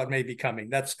about what may be coming.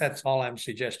 That's all I'm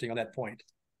suggesting on that point.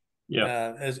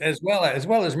 Yeah. As well as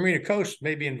Marina Coast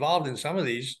may be involved in some of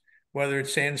these, whether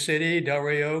it's Sand City,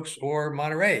 Delray Oaks, or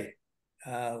Monterey.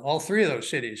 All three of those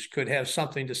cities could have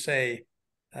something to say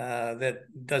that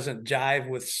doesn't jive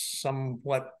with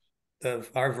somewhat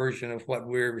of our version of what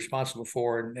we're responsible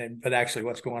for, but actually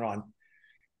what's going on.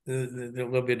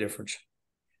 There'll be a difference.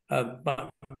 I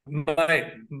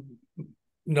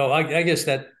guess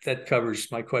that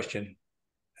covers my question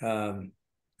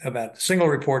about single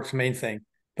reports, main thing,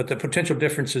 but the potential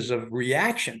differences of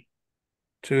reaction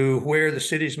to where the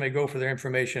cities may go for their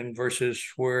information versus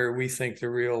where we think the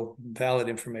real valid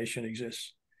information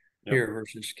exists here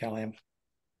versus CalAM.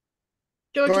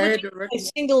 George, what do you mean by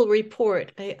single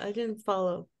report? I didn't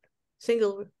follow.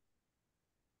 Single.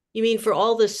 You mean for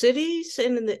all the cities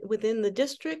and within the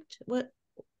district? What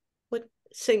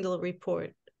single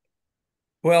report?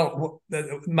 Well,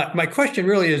 my question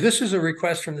really is, this is a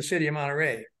request from the city of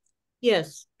Monterey.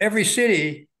 Yes. Every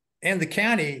city and the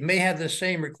county may have the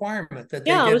same requirement that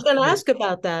they get. I was going to ask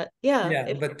about that.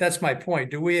 Yeah, but that's my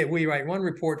point. Do we write one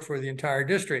report for the entire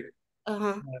district?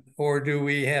 Or do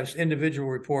we have individual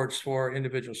reports for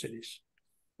individual cities?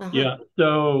 Yeah.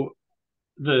 So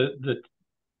the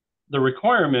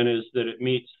requirement is that it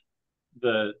meets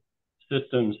the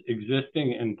system's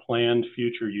existing and planned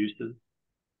future uses.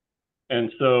 And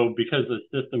so because the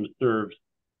system serves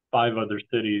 5 other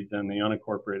cities and the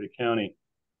unincorporated county,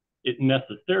 it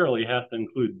necessarily has to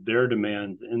include their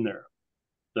demands in there.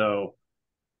 So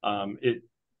it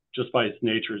just by its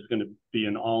nature is going to be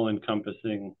an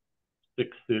all-encompassing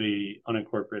 6-city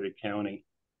unincorporated county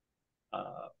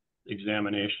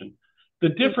examination. The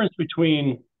difference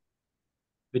between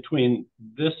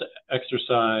this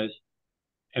exercise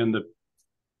and the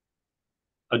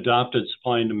adopted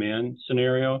supply and demand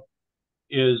scenario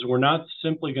is we're not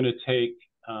simply going to take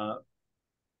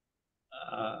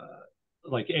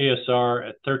like ASR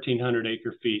at 1,300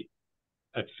 acre feet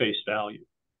at face value.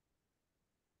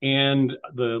 And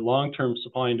the long-term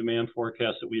supply and demand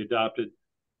forecast that we adopted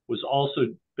was also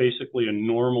basically a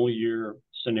normal year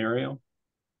scenario.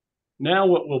 Now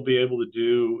what we'll be able to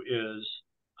do is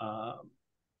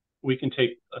we can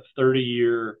take a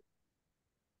 30-year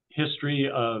history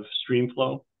of stream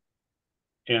flow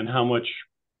and how much,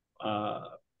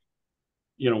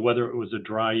 whether it was a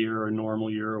dry year or a normal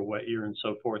year or a wet year and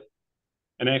so forth,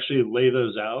 and actually lay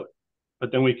those out.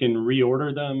 But then we can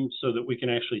reorder them so that we can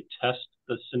actually test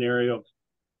the scenario of,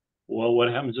 well, what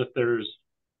happens if there's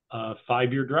a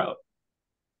 5-year drought?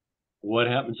 What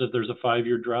happens if there's a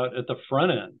 5-year drought at the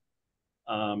front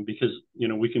end? Because,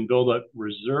 we can build up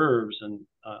reserves and,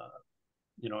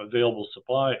 available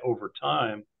supply over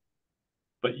time,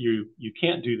 but you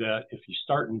can't do that if you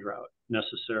start in drought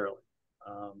necessarily.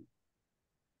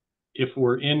 If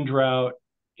we're in drought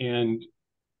and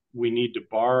we need to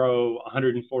borrow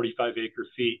 145 acre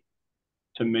feet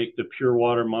to make the pure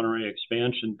water Monterey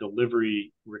expansion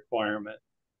delivery requirement,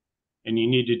 and you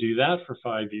need to do that for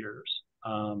 5 years,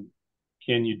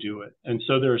 can you do it? And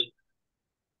so there's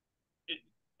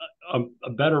a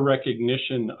better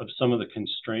recognition of some of the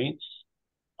constraints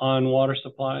on water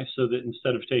supply, so that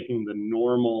instead of taking the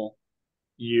normal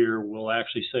year, we'll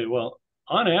actually say, well,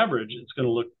 on average, it's going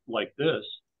to look like this.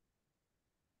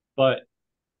 But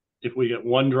if we get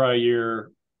one dry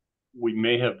year, we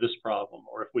may have this problem.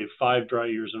 Or if we have 5 dry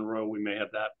years in a row, we may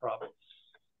have that problem.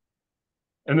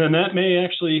 And then that may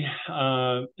actually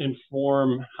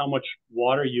inform how much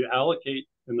water you allocate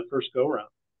in the first go round.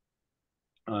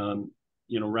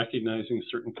 You know, recognizing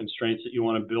certain constraints that you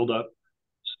want to build up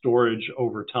storage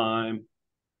over time.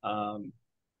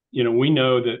 You know, we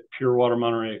know that Pure Water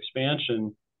Monterey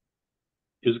expansion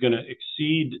is going to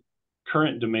exceed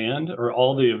current demand, or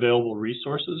all the available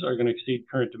resources are going to exceed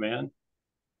current demand.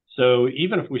 So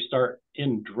even if we start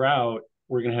in drought,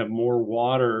 we're going to have more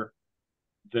water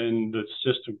than the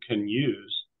system can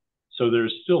use. So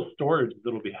there's still storage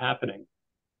that'll be happening.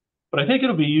 But I think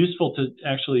it'll be useful to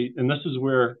actually, and this is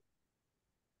where,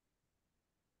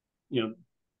 you know,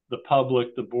 the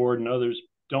public, the board, and others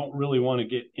don't really want to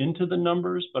get into the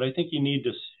numbers, but I think you need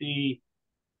to see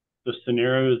the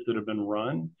scenarios that have been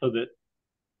run so that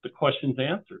the question's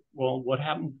answered. Well, what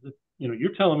happens if, you know,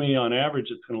 you're telling me on average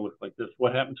it's going to look like this.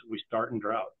 What happens if we start in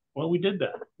drought? Well, we did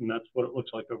that, and that's what it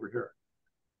looks like over here,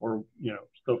 or, you know,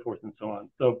 so forth and so on.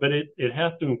 So, but it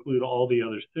has to include all the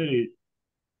other cities,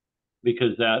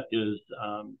 because that is,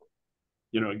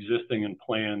 you know, existing and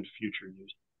planned future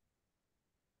use.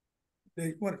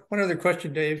 One other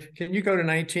question, Dave. Can you go to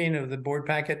 19 of the board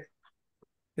packet?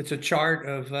 It's a chart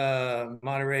of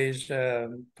Monterey's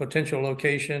potential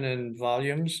location and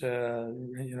volumes,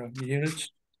 you know,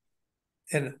 units.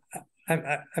 And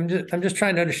I'm just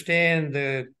trying to understand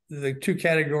the 2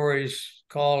 categories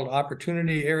called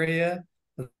opportunity area,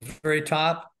 the very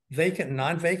top, vacant and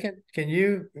non-vacant. Do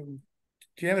you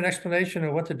have an explanation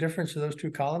of what the difference of those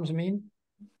 2 columns mean?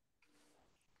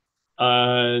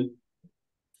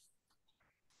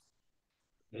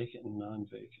 Vacant and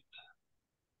non-vacant.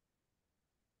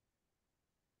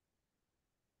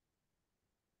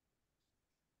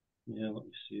 Yeah, let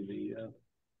me see the.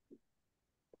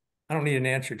 I don't need an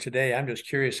answer today. I'm just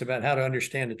curious about how to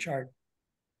understand the chart.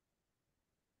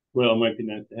 Well, it might be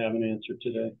nice to have an answer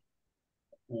today.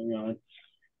 Hang on.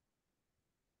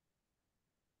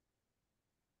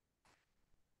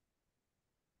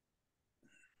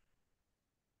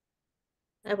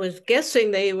 I was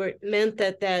guessing they meant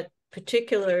that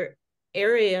particular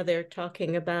area they're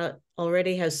talking about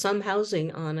already has some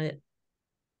housing on it,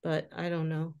 but I don't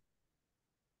know.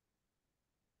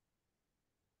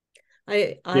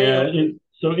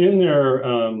 So in their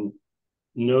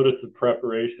notice of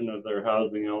preparation of their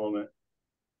housing element,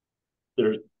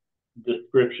 there's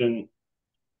description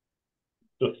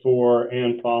before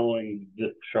and following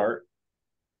this chart,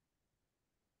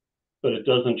 but it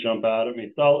doesn't jump out at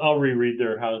me. So I'll reread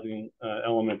their housing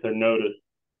element, their notice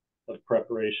of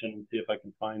preparation, and see if I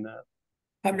can find that.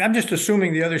 I'm just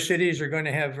assuming the other cities are going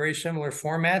to have very similar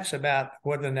formats about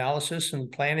what analysis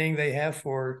and planning they have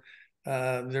for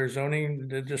their zoning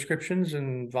descriptions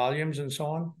and volumes and so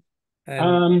on.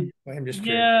 And I'm just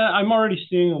curious. Yeah, I'm already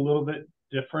seeing a little bit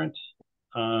different.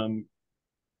 As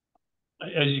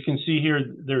you can see here,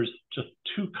 there's just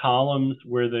 2 columns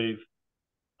where they've,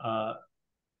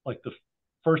 like the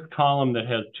first column that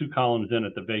has 2 columns in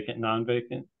it, the vacant,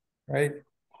 non-vacant. Right.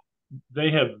 They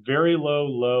have very low,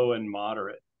 low, and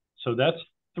moderate. So that's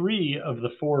 3 of the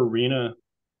 4 RENA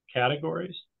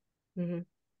categories. Mm-hmm.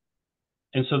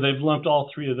 And so they've lumped all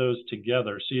 3 of those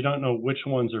together. So you don't know which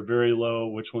ones are very low,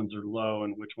 which ones are low,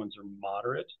 and which ones are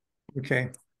moderate. Okay.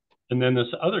 And then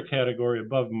this other category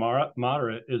above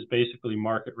moderate is basically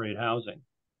market rate housing.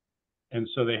 And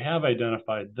so they have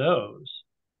identified those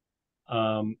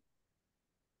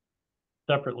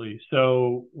separately.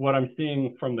 So what I'm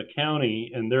seeing from the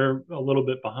county, and they're a little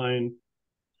bit behind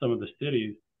some of the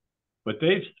cities, but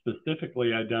they've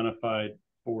specifically identified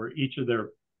for each of their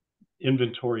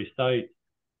inventory sites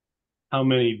how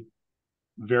many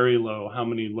very low, how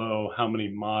many low, how many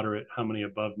moderate, how many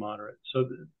above moderate. So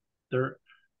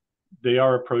they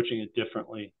are approaching it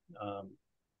differently, a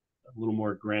little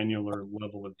more granular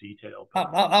level of detail.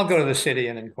 I'll go to the city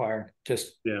and inquire,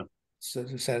 just to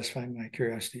satisfy my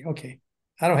curiosity. Okay.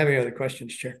 I don't have any other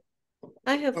questions, Chair.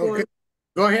 I have one.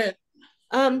 Go ahead.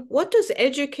 What does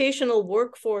educational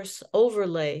workforce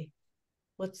overlay?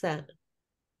 What's that?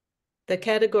 The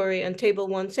category on table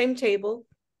 1, same table.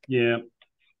 Yeah,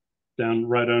 down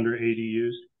right under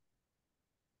ADUs.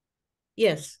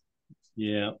 Yes.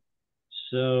 Yeah.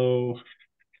 So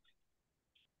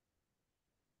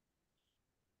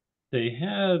they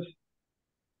have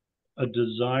a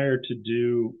desire to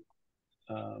do,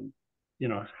 you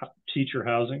know, teacher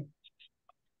housing.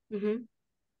 Mm-hmm.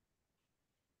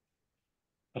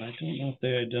 but I don't know if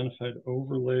they identified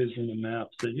overlays in the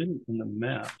maps. They didn't in the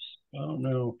maps. I don't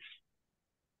know.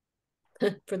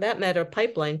 For that matter,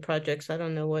 pipeline projects, I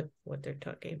don't know what they're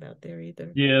talking about there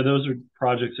either. Yeah, those are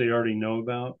projects they already know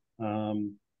about. But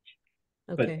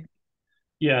Okay.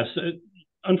 yes,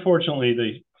 unfortunately,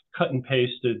 they cut and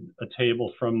pasted a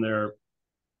table from their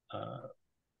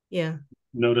Yeah.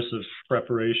 notice of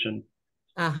preparation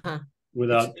Uh-huh.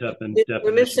 without definition.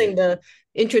 We're missing the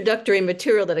introductory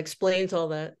material that explains all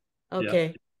that.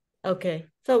 Okay. Yeah. Okay.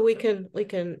 So we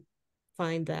can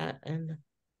find that and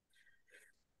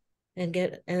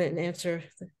get an answer,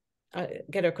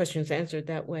 get our questions answered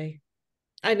that way.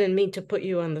 I didn't mean to put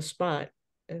you on the spot.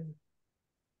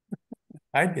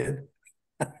 I did.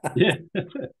 Yeah.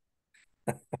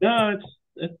 No,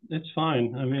 it's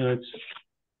fine. I mean,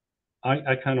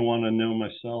 I kind of want to know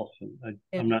myself, and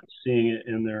I'm not seeing it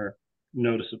in their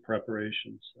notice of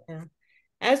preparation. So. Yeah.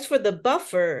 As for the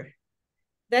buffer,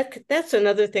 that's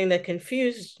another thing that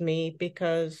confused me,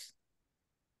 because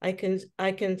I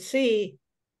can see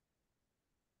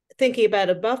thinking about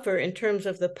a buffer in terms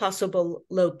of the possible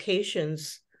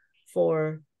locations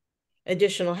for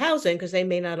additional housing, because they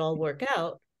may not all work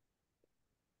out,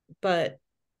 but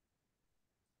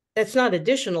that's not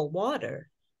additional water.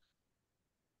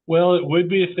 Well, it would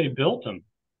be if they built them.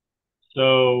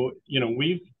 So,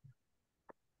 we've,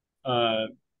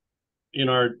 in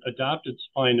our adopted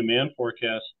supply and demand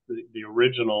forecast, the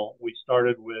original, we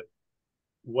started with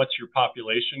what's your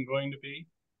population going to be?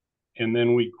 And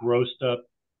then we grossed up,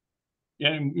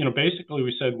 and, basically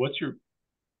we said, what's your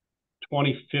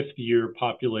 25th year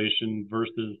population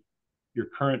versus your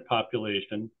current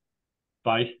population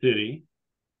by city?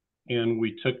 And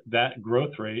we took that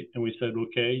growth rate and we said,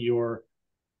 okay, your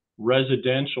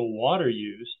residential water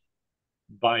use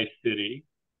by city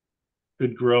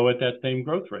could grow at that same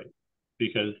growth rate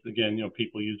because, again,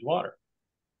 people use water.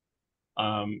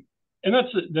 And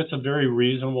that's a very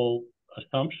reasonable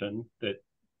assumption that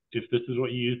if this is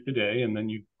what you use today and then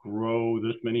you grow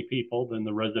this many people, then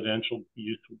the residential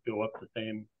use would go up the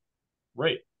same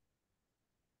rate.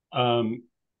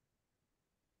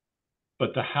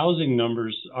 But the housing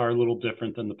numbers are a little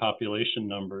different than the population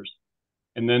numbers.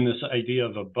 And then this idea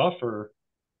of a buffer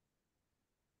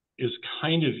is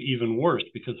kind of even worse,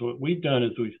 because what we've done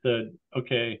is we've said,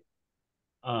 okay,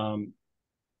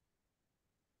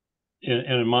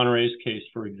 in Monterey's case,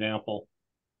 for example,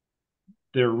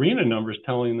 their RENA numbers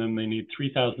telling them they need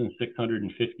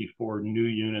 3,654 new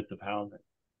units of housing.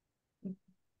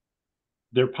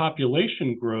 Their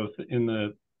population growth in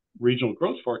the regional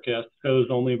growth forecast shows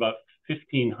only about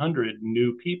 1,500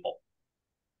 new people.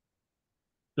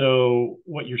 So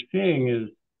what you're seeing is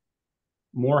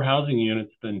more housing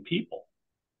units than people,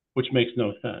 which makes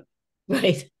no sense.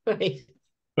 Right, right.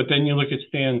 But then you look at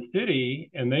Sand City,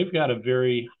 and they've got a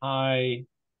very high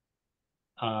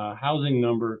housing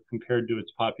number compared to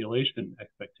its population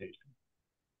expectation.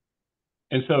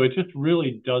 And so it just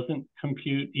really doesn't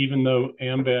compute, even though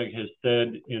AMBAG has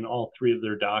said in all three of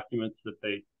their documents that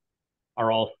they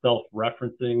are all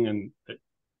self-referencing, and that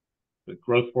the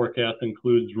growth forecast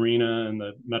includes RENA and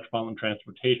the Metropolitan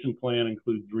Transportation Plan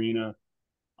includes RENA.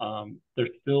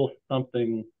 There's still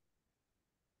something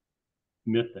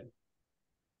missing.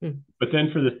 But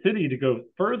then for the city to go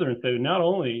further and say, not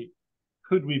only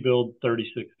could we build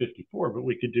 3654, but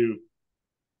we could do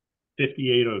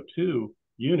 5802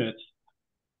 units.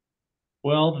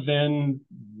 Well, then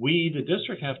we, the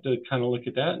district, have to kind of look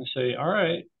at that and say, all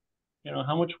right,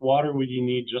 how much water would you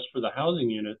need just for the housing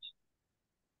units,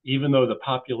 even though the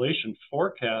population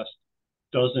forecast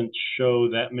doesn't show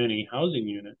that many housing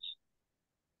units?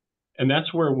 And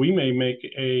that's where we may make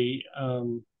a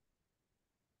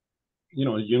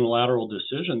unilateral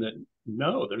decision that,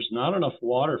 no, there's not enough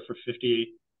water for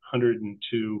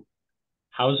 5,802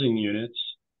 housing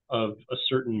units of a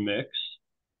certain mix.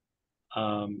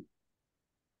 And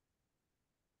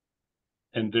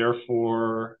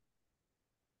therefore,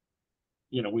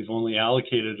 we've only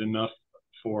allocated enough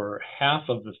for half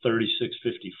of the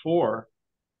 3,654.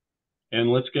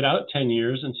 And let's get out 10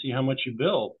 years and see how much you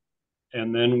build.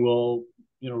 And then we'll,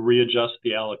 readjust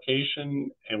the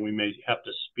allocation, and we may have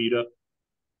to speed up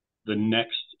the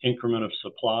next increment of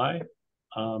supply.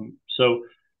 So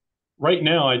right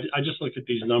now, I just look at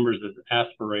these numbers as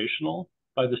aspirational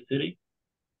by the city,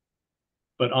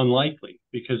 but unlikely,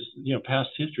 because, past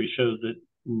history shows that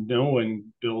no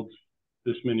one builds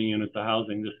this many units of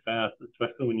housing this fast,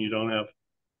 especially when you don't have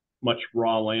much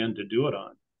raw land to do it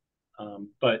on.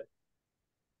 But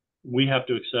we have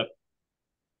to accept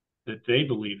that they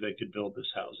believe they could build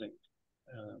this housing.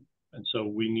 And so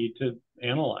we need to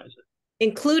analyze it.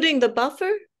 Including the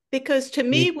buffer? Because to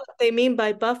me, what they mean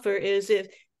by buffer is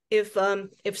if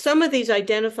some of these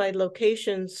identified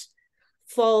locations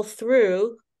fall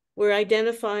through, we're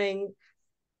identifying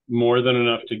more than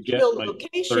enough to get my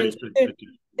locations. 3650.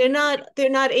 They're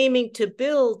not aiming to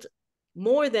build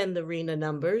more than the RENA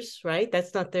numbers, right?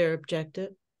 That's not their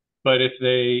objective. But if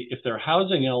their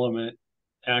housing element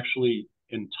actually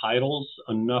entitles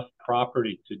enough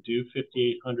property to do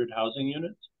 5,800 housing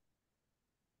units,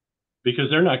 because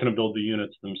they're not going to build the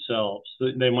units themselves.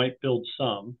 They might build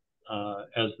some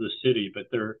as the city, but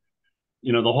they're,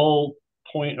 the whole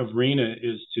point of RENA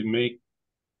is to make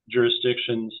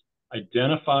jurisdictions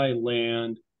identify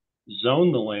land,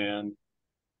 zone the land,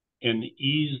 and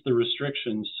ease the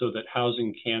restrictions so that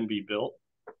housing can be built.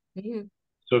 Mm-hmm.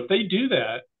 So if they do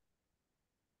that,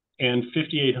 and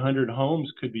 5,800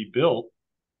 homes could be built,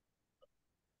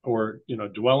 or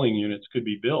dwelling units could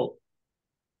be built,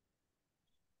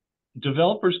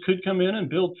 developers could come in and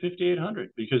build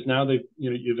 5,800 because now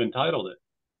you've entitled it.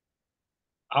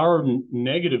 Our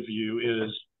negative view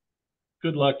is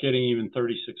good luck getting even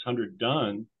 3,600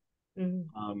 done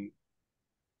Mm-hmm.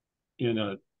 in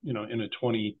a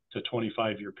 20 to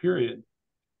 25 year period.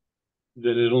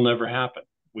 That it'll never happen.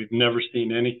 We've never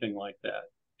seen anything like that,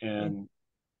 and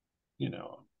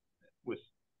with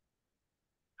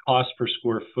cost per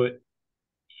square foot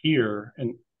here,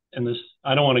 and this,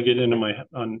 I don't want to get into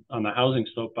on the housing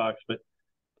soapbox, but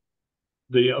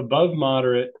the above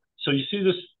moderate. So you see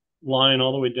this line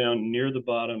all the way down near the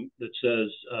bottom that says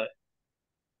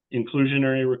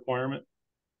inclusionary requirement.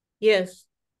 Yes.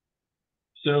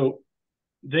 So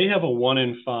they have a 1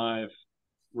 in 5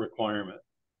 requirement.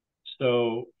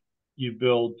 So you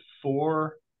build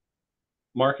 4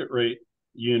 market rate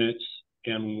units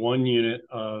and 1 unit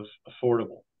of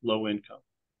affordable low income.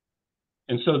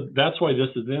 And so that's why this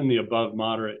is in the above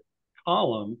moderate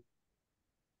column.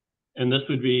 And this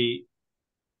would be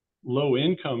low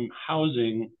income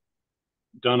housing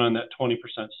done on that 20%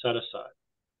 set aside.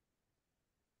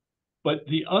 But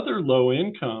the other low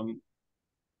income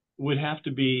would have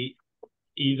to be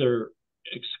either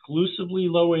exclusively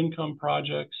low income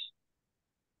projects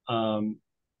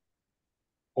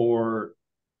or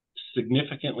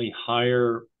significantly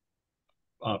higher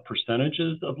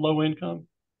percentages of low income.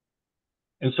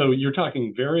 And so you're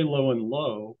talking very low and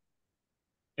low.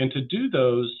 And to do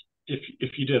those,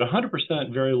 if you did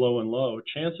 100% very low and low,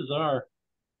 chances are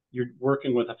you're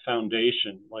working with a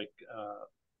foundation like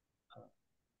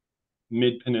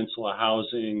Mid-Peninsula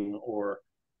Housing or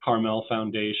Carmel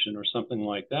Foundation or something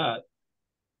like that,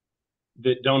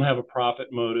 that don't have a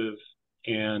profit motive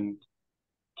and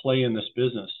play in this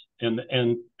business and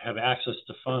have access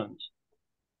to funds.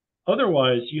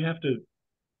 Otherwise, you have to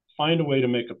find a way to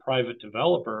make a private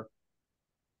developer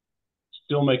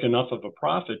still make enough of a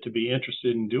profit to be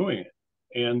interested in doing it.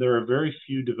 And there are very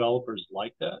few developers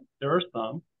like that. There are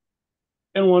some.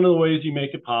 And one of the ways you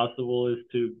make it possible is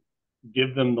to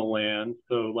give them the land.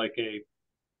 So like a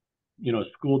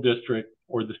school district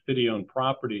or the city-owned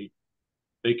property,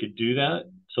 they could do that.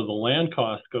 So the land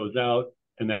cost goes out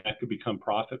and that could become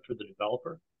profit for the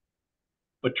developer.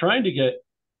 But trying to get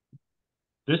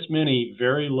this many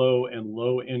very low and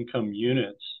low income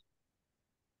units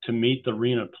to meet the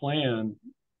RENA plan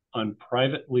on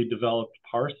privately developed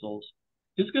parcels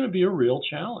is going to be a real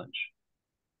challenge,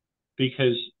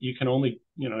 because you can only,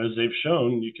 as they've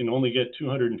shown, you can only get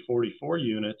 244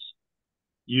 units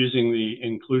using the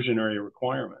inclusionary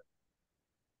requirement.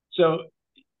 So,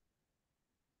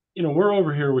 we're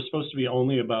over here, we're supposed to be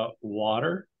only about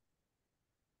water,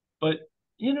 but,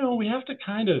 we have to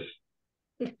kind of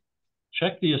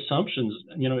check the assumptions.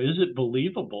 Is it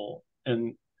believable?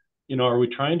 And, are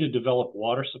we trying to develop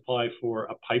water supply for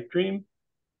a pipe dream?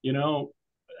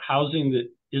 Housing that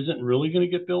isn't really going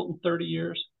to get built in 30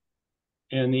 years?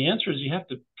 And the answer is you have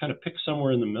to kind of pick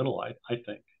somewhere in the middle, I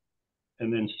think,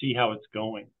 and then see how it's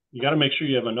going. You got to make sure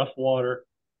you have enough water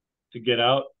to get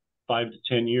out 5 to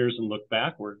 10 years and look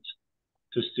backwards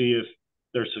to see if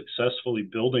they're successfully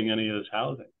building any of this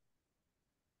housing.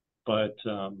 But,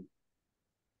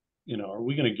 are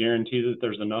we going to guarantee that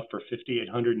there's enough for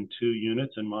 5,802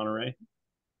 units in Monterey?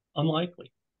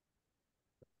 Unlikely.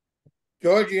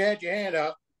 George, you had your hand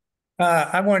up.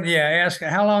 I wanted to ask,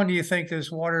 how long do you think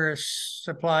this water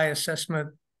supply assessment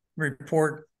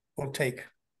report will take?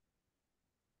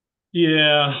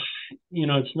 Yeah,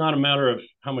 it's not a matter of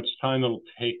how much time it'll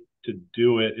take to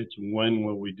do it. It's when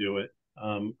will we do it.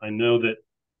 I know that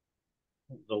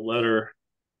the letter,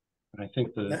 I think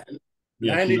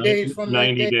 90 days from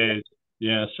 90 days.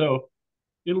 Yeah, so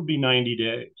it'll be 90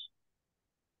 days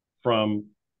from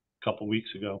a couple weeks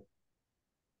ago.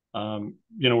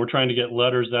 We're trying to get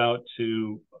letters out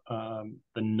to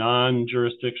the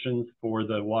non-jurisdictions for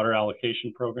the water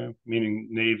allocation program, meaning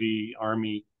Navy,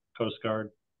 Army, Coast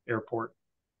Guard, Airport.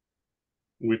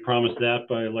 We promised that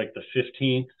by like the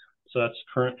 15th, so that's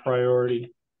current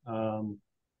priority.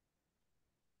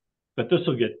 But this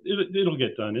will it'll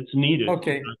get done. It's needed.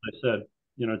 Okay. As I said,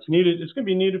 it's needed. It's going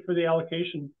to be needed for the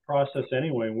allocation process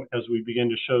anyway, as we begin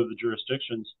to show the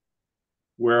jurisdictions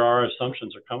where our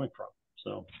assumptions are coming from.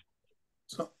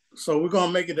 So we're going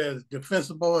to make it as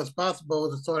defensible as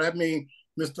possible. So that means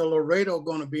Mr. Laredo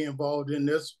going to be involved in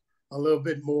this a little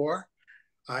bit more.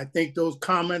 I think those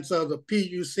comments of the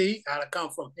PUC ought to come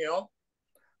from him.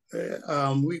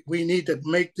 We need to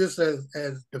make this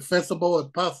as defensible as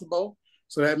possible.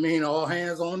 So that means all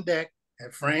hands on deck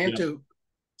at Fran too.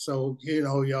 So,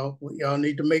 y'all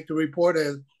need to make the report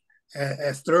as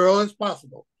thorough as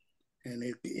possible.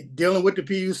 And dealing with the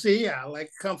PUC, I like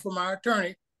to come from our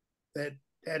attorney that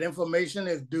information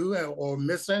is due or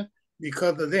missing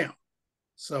because of them.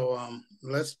 So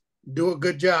let's do a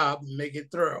good job and make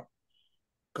it thorough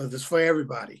because it's for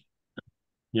everybody.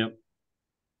 Yep.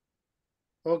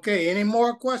 Okay, any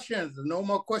more questions? No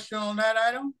more questions on that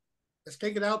item? Let's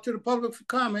take it out to the public for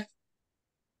comment.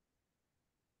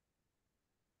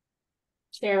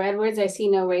 Chair Edwards, I see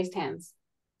no raised hands.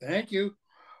 Thank you.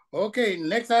 Okay,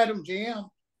 next item, GM.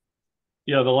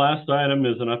 Yeah, the last item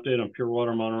is an update on Pure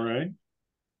Water Monterey.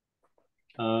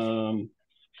 And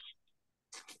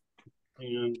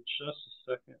just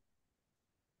a second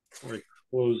before I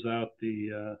close out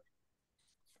the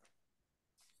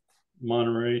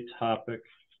Monterey topic.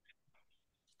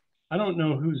 I don't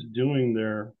know who's doing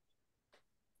their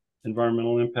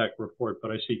environmental impact report,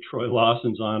 but I see Troy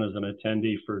Lawson's on as an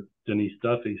attendee for Denise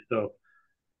Duffy. So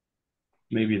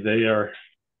maybe they are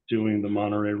doing the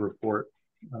Monterey report.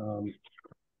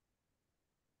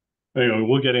 Anyway,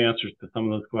 we'll get answers to some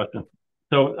of those questions.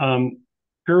 So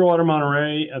Pure Water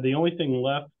Monterey, the only thing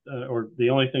left, or the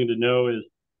only thing to know is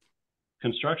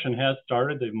construction has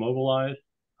started. They've mobilized.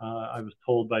 I was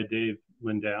told by Dave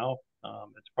Lindau.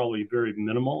 It's probably very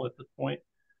minimal at this point.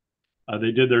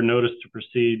 They did their notice to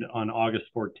proceed on August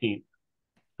 14th.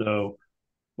 So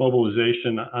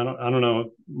mobilization, I don't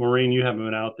know, Maureen, you haven't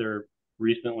been out there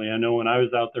recently. I know when I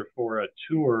was out there for a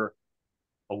tour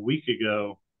a week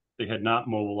ago, they had not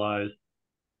mobilized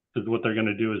because what they're going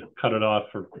to do is cut it off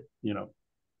for,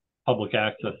 public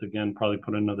access again, probably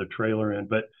put another trailer in.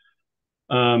 But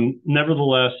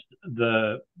nevertheless,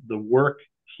 the work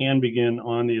can begin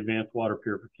on the advanced water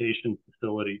purification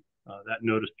facility. That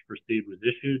notice to proceed was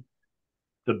issued.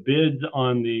 The bids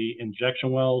on the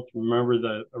injection wells, remember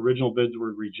the original bids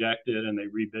were rejected and they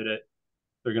rebid it.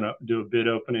 They're going to do a bid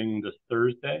opening this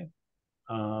Thursday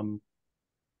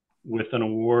with an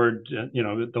award.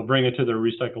 They'll bring it to their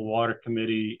recycled water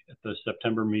committee at the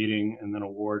September meeting and then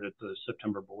award at the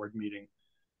September board meeting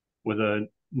with a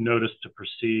notice to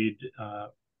proceed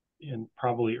in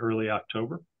probably early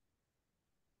October.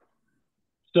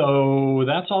 So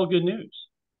that's all good news.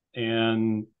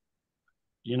 And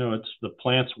it's the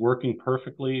plant's working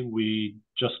perfectly. We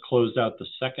just closed out the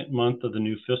second month of the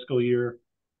new fiscal year,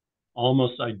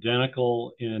 almost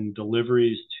identical in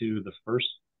deliveries to the first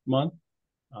month.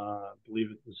 I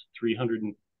believe it was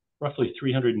roughly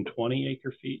 320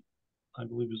 acre feet, I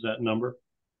believe was that number.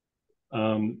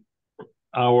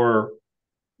 Our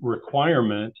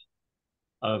requirement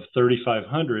of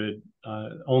 3,500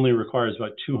 only requires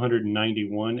about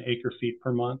 291 acre feet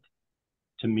per month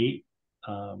to meet.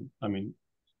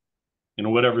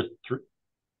 Whatever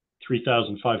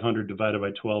 3,500 divided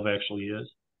by 12 actually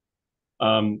is.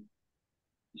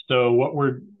 So what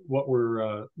we're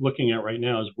looking at right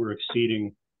now is we're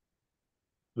exceeding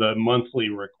the monthly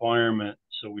requirement.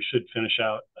 So we should finish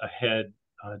out ahead,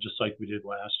 just like we did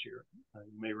last year.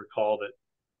 You may recall that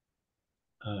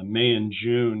May and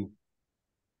June,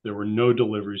 there were no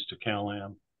deliveries to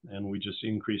CalAm, and we just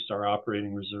increased our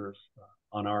operating reserve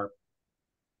on our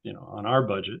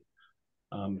budget.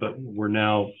 But we're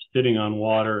now sitting on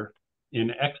water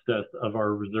in excess of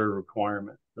our reserve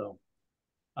requirement. So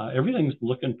everything's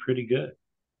looking pretty good.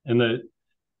 And the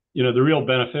real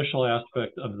beneficial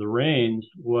aspect of the rains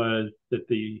was that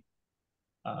the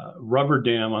rubber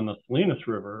dam on the Salinas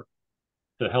River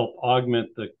to help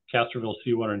augment the Castroville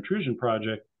Seawater Intrusion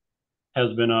Project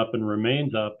has been up and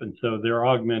remains up. And so they're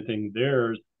augmenting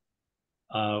theirs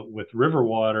with river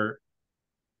water,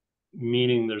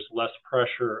 meaning there's less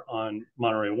pressure on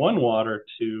Monterey 1 water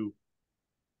to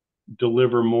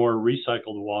deliver more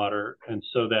recycled water. And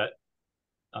so that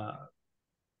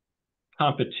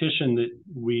competition that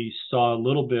we saw a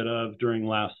little bit of during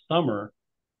last summer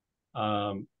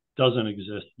doesn't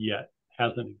exist yet.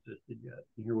 hasn't existed yet.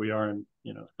 And here we are in,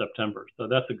 September. So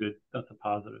that's a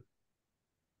positive.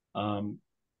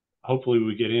 Hopefully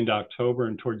we get into October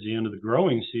and towards the end of the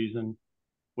growing season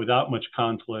without much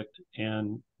conflict,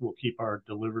 and we'll keep our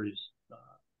deliveries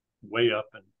way up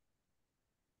and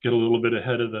get a little bit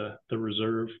ahead of the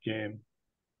reserve game.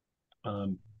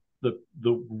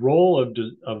 The role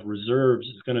of reserves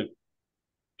is going to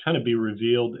kind of be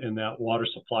revealed in that water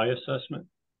supply assessment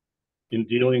in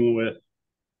dealing with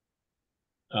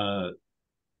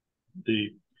the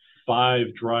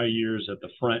 5 dry years at the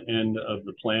front end of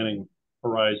the planning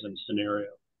horizon scenario.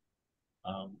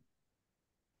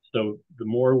 So the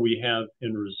more we have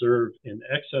in reserve in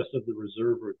excess of the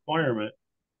reserve requirement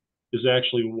is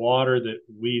actually water that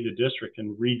we, the district,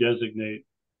 can redesignate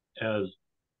as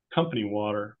company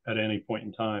water at any point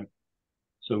in time.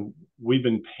 So we've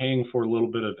been paying for a little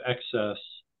bit of excess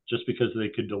just because they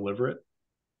could deliver it.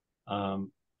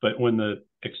 But when the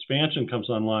expansion comes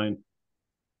online,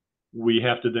 we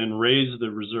have to then raise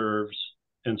the reserves.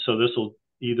 And so this will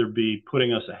either be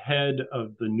putting us ahead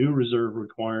of the new reserve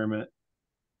requirement,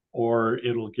 or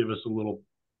it'll give us a little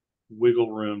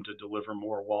wiggle room to deliver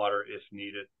more water if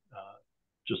needed,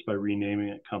 just by renaming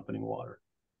it company water.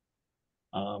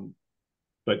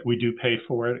 But we do pay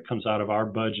for it. It comes out of our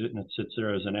budget and it sits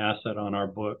there as an asset on our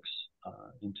books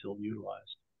until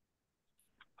utilized.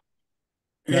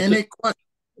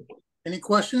 Any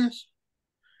questions?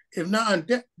 If not,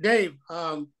 Dave,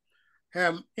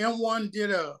 have M1 did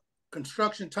a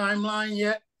construction timeline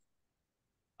yet?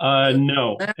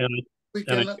 No.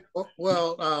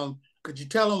 Could you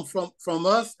tell them from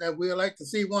us that we'd like to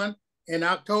see one in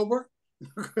October?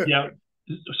 Yeah.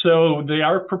 So they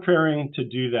are preparing to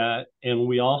do that, and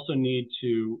we also need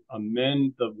to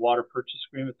amend the water purchase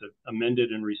agreement, the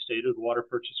amended and restated water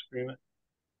purchase agreement,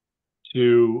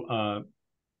 to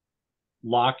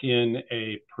lock in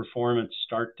a performance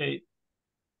start date.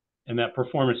 And that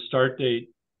performance start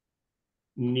date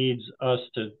needs us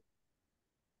to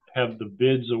have the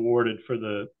bids awarded for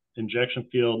the injection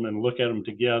field and then look at them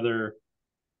together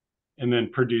and then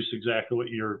produce exactly what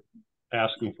you're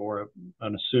asking for,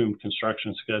 an assumed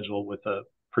construction schedule with a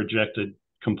projected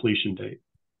completion date.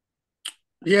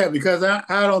 Yeah, because I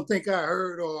don't think I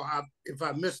heard, or if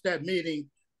I missed that meeting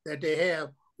that they have,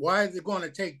 why is it going to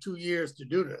take 2 years to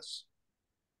do this?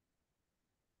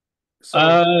 So,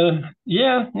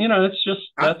 yeah, it's just,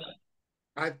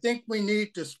 I think we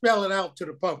need to spell it out to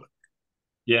the public.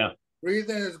 Yeah. The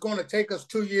reason it's going to take us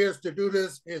 2 years to do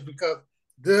this is because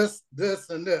this,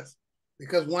 and this.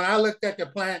 Because when I looked at the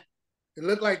plant, it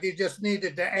looked like they just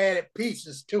needed to add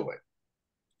pieces to it.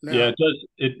 Now, yeah, it does.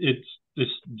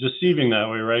 It's deceiving that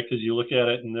way, right? Because you look at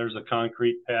it and there's a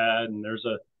concrete pad and there's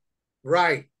a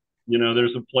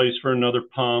there's a place for another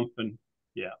pump, and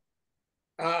yeah.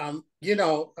 I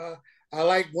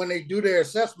like when they do their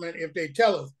assessment, if they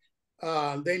tell us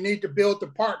they need to build the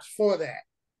parts for that,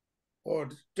 or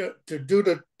to do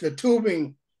the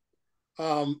tubing,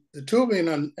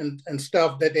 and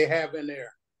stuff that they have in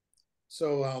there.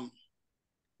 So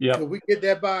yeah, could we get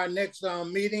that by our next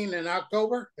meeting in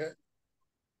October?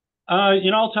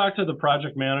 I'll talk to the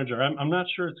project manager. I'm not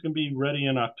sure it's going to be ready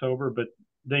in October, but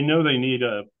they know they need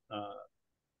a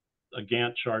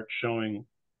Gantt chart showing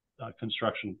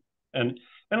construction, and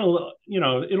it'll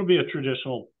be a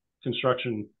traditional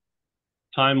construction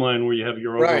timeline where you have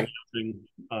your overlapping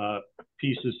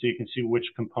pieces, so you can see which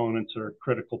components are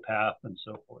critical path and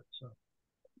so forth. So,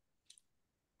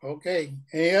 okay.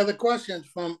 Any other questions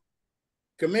from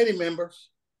committee members?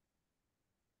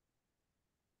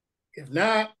 If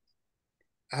not,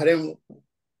 I didn't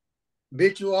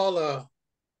bid you all a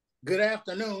good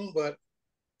afternoon, but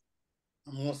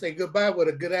I'm going to say goodbye with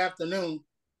a good afternoon.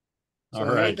 So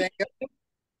all right.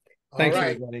 Thanks,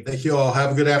 everybody. Thank you all.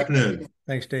 Have a good afternoon.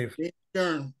 Thanks, Dave.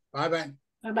 Bye-bye.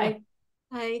 Bye-bye.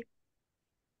 Bye.